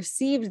ever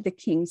received the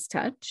king's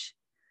touch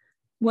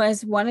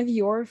was one of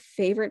your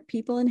favorite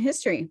people in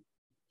history.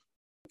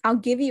 I'll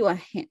give you a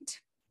hint.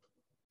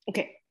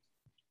 Okay.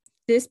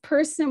 This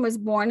person was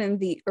born in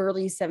the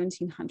early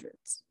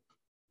 1700s.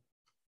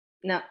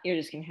 No, you're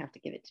just going to have to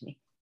give it to me.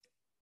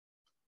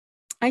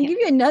 I can give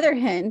you another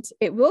hint.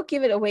 It will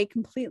give it away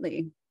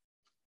completely.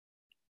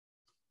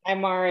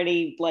 I'm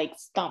already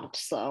stumped,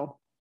 so.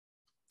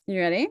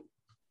 You ready?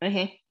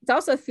 Okay. It's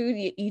also food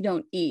you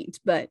don't eat,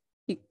 but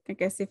I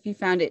guess if you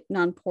found it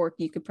non-pork,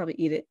 you could probably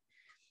eat it.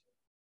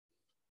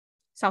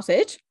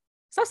 Sausage.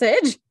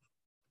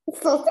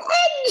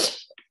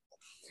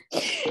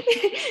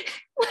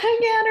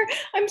 Blackadder.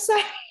 I'm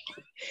sorry.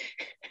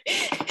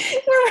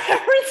 We're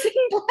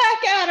referencing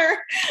Blackadder,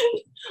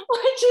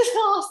 which is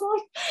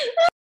awesome.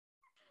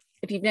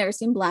 If you've never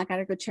seen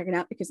Blackadder, go check it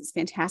out because it's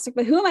fantastic.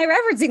 But who am I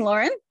referencing,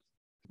 Lauren?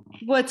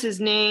 What's his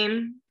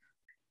name?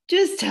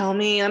 Just tell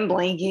me. I'm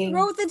blanking. He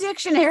wrote the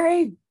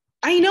dictionary.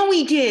 I know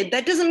he did.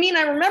 That doesn't mean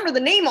I remember the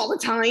name all the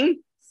time.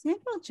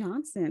 Samuel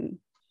Johnson,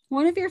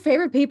 one of your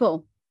favorite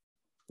people.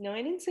 No,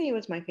 I didn't say he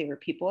was my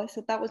favorite people. I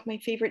said that was my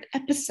favorite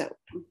episode.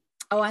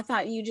 Oh, I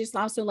thought you just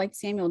also liked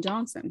Samuel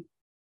Johnson.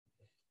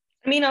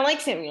 I mean, I like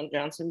Samuel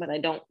Johnson, but I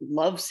don't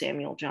love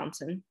Samuel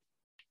Johnson.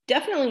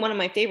 Definitely one of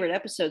my favorite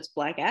episodes,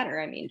 Blackadder.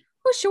 I mean,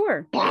 oh,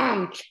 sure.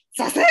 Bomb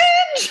sausage.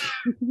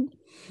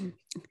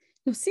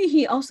 You'll see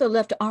he also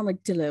left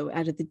armadillo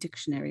out of the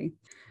dictionary.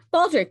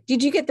 Baldrick,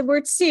 did you get the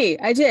word C?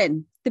 I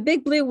did. The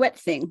big blue wet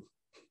thing.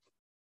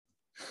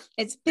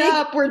 It's big.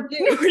 Stop. We're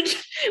just going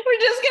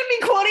to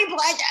be quoting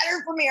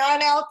Blackadder from here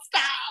on out.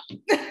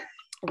 Stop.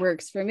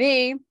 Works for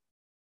me.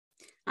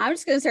 I'm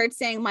just going to start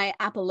saying my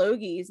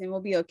apologies and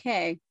we'll be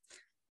okay.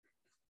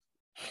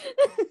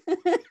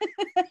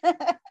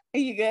 Are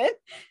you good?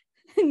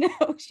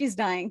 No, she's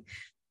dying.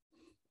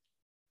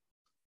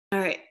 All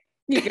right.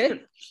 You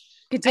good?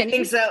 Continue. I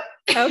think so.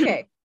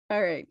 Okay.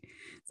 All right.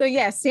 So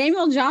yeah,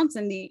 Samuel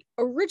Johnson, the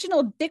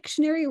original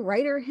dictionary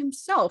writer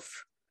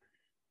himself,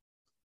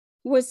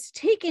 was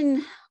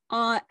taken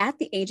at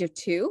the age of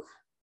 2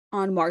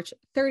 on March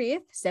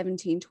 30th,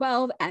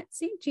 1712 at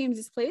St.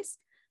 James's Place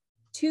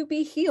to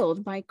be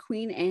healed by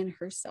Queen Anne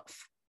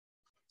herself.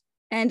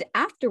 And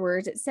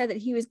afterwards, it said that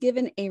he was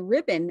given a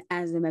ribbon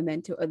as a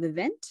memento of the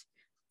event,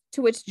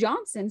 to which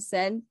Johnson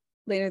said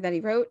later that he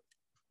wrote,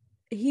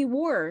 he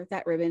wore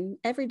that ribbon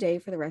every day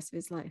for the rest of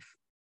his life.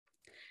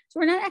 So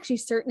we're not actually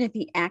certain if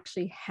he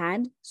actually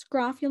had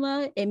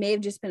scrofula. It may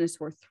have just been a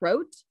sore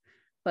throat,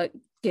 but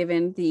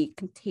given the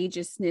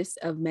contagiousness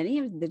of many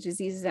of the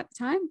diseases at the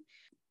time,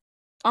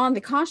 on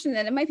the caution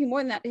that it might be more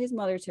than that, his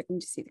mother took him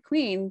to see the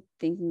Queen,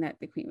 thinking that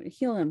the Queen would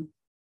heal him.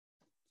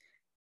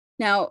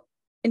 Now,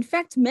 in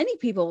fact, many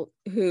people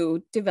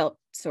who develop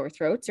sore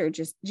throats or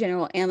just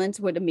general ailments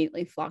would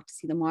immediately flock to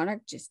see the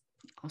monarch, just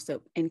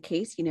also in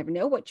case. You never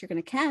know what you're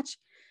going to catch.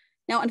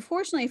 Now,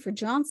 unfortunately for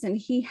Johnson,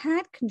 he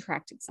had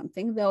contracted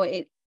something, though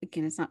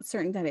it's not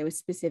certain that it was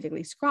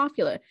specifically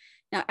scrofula.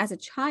 Now, as a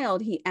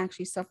child, he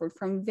actually suffered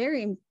from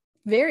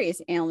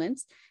various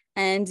ailments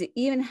and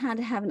even had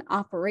to have an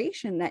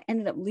operation that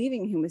ended up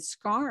leaving him with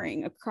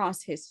scarring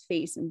across his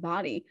face and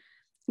body,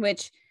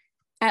 which,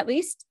 at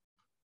least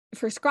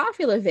for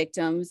scrofula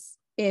victims,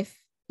 if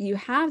you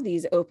have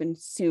these open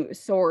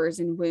sores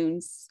and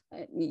wounds,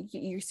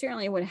 you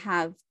certainly would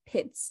have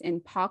pits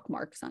and pock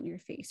marks on your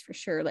face for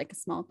sure, like a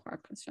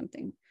smallpox or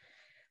something.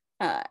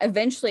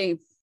 Eventually,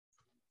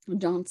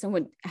 Johnson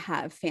would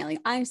have failing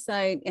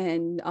eyesight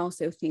and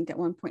also think at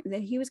one point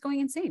that he was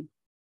going insane.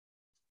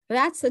 But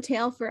that's the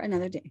tale for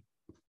another day.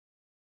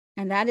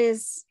 And that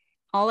is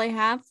all I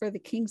have for the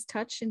King's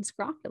Touch and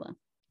scrofula. Is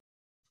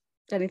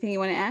there anything you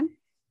want to add?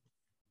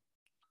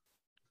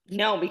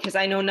 No, because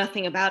I know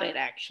nothing about it,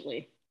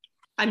 actually.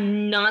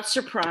 I'm not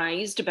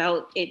surprised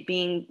about it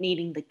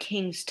needing the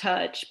King's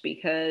touch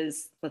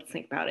because, let's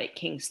think about it,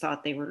 kings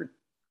thought they were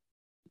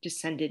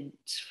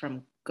descendants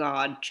from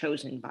God,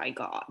 chosen by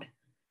God.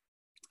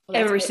 Well,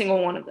 every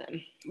single one of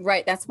them.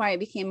 Right. That's why it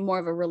became more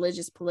of a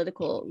religious,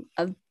 political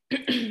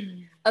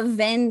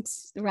event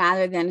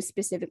rather than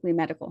specifically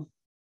medical.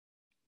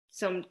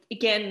 So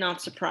again,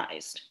 not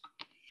surprised.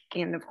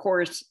 And of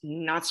course,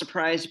 not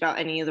surprised about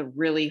any of the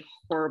really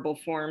horrible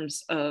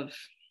forms of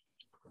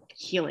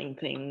healing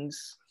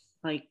things,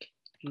 like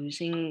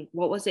using,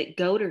 what was it,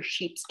 goat or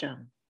sheep's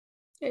dung?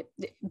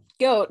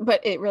 Goat,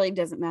 but it really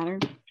doesn't matter.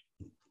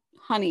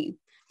 Honey.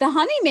 The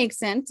honey makes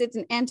sense. It's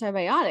an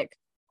antibiotic.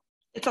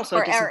 It's also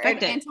a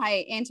disinfectant.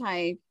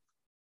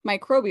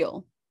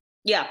 Antimicrobial.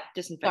 Yeah,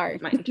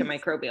 disinfectant,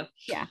 antimicrobial.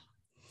 Yeah.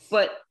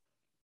 But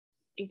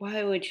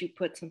why would you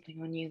put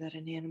something on you that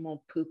an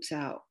animal poops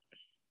out?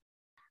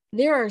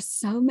 There are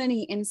so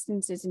many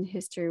instances in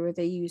history where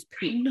they use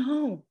poop.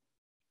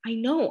 I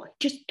know. I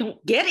just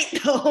don't get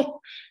it though.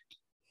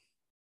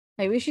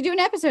 Maybe we should do an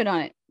episode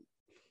on it.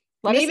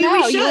 Maybe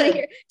we should.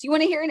 Do you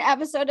want to hear an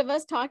episode of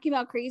us talking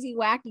about crazy,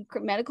 wacky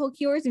medical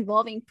cures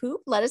involving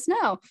poop? Let us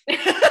know.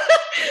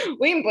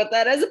 We can put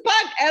that as a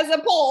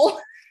poll.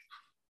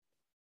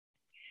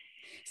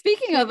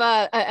 Speaking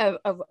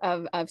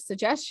of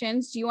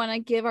suggestions, do you want to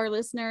give our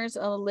listeners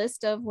a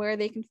list of where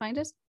they can find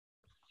us?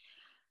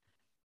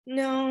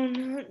 No,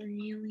 not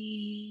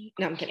really.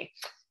 No, I'm kidding.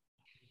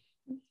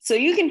 So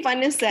you can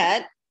find us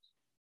at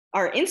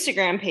our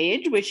Instagram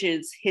page, which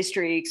is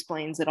History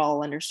Explains It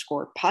All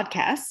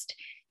 _podcast.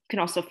 You can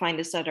also find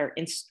us at our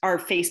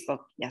Facebook.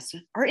 Yes,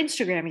 our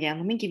Instagram again.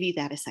 Let me give you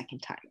that a second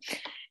time.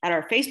 At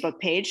our Facebook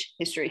page,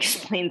 History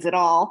Explains It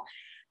All.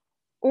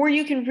 Or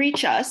you can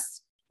reach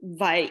us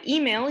via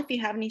email if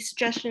you have any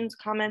suggestions,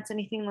 comments,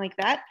 anything like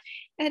that,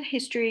 at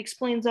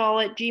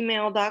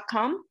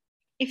historyexplainsall@gmail.com.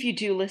 If you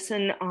do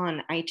listen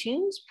on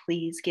iTunes,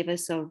 please give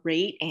us a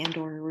rate and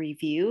or a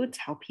review. It's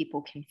how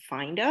people can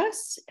find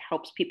us. It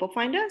helps people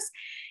find us.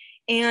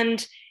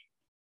 And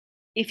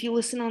if you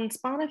listen on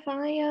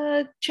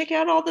Spotify, check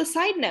out all the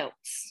side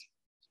notes.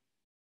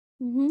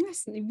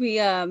 We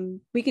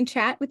can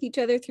chat with each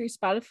other through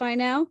Spotify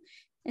now.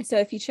 And so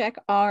if you check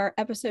our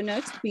episode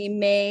notes, we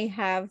may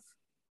have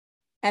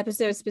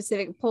episode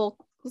specific polls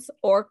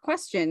or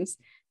questions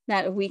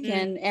that we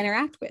can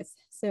interact with.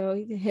 So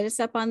you can hit us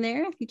up on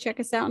there if you check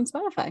us out on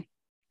Spotify.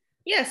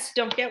 Yes,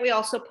 don't forget, we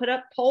also put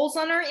up polls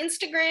on our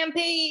Instagram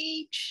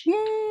page.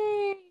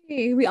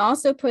 Yay! We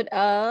also put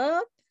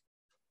up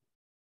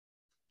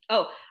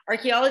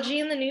archaeology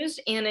in the news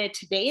and a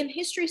Today in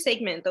History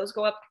segment. Those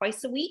go up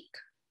twice a week.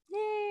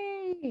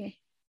 Yay!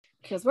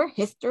 Because we're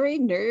history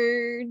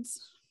nerds.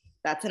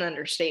 That's an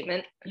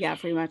understatement. Yeah,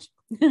 pretty much.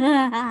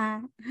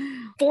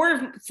 Four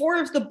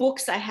of the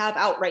books I have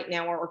out right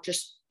now are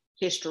just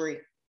history.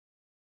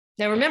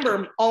 Now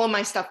remember, all of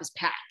my stuff is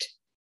packed.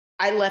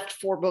 I left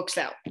 4 books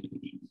out.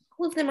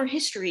 All of them are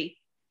history.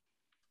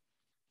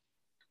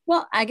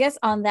 Well, I guess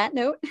on that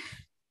note,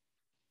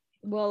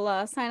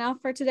 we'll sign off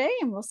for today,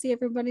 and we'll see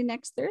everybody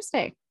next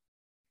Thursday.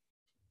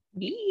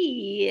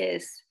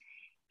 Yes.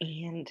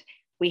 And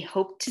we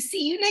hope to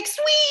see you next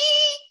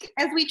week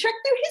as we trek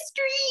through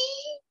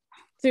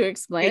history. To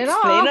explain it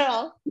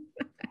all.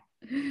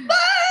 Bye.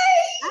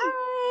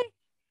 Bye.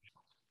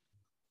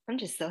 I'm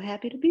just so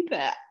happy to be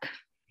back.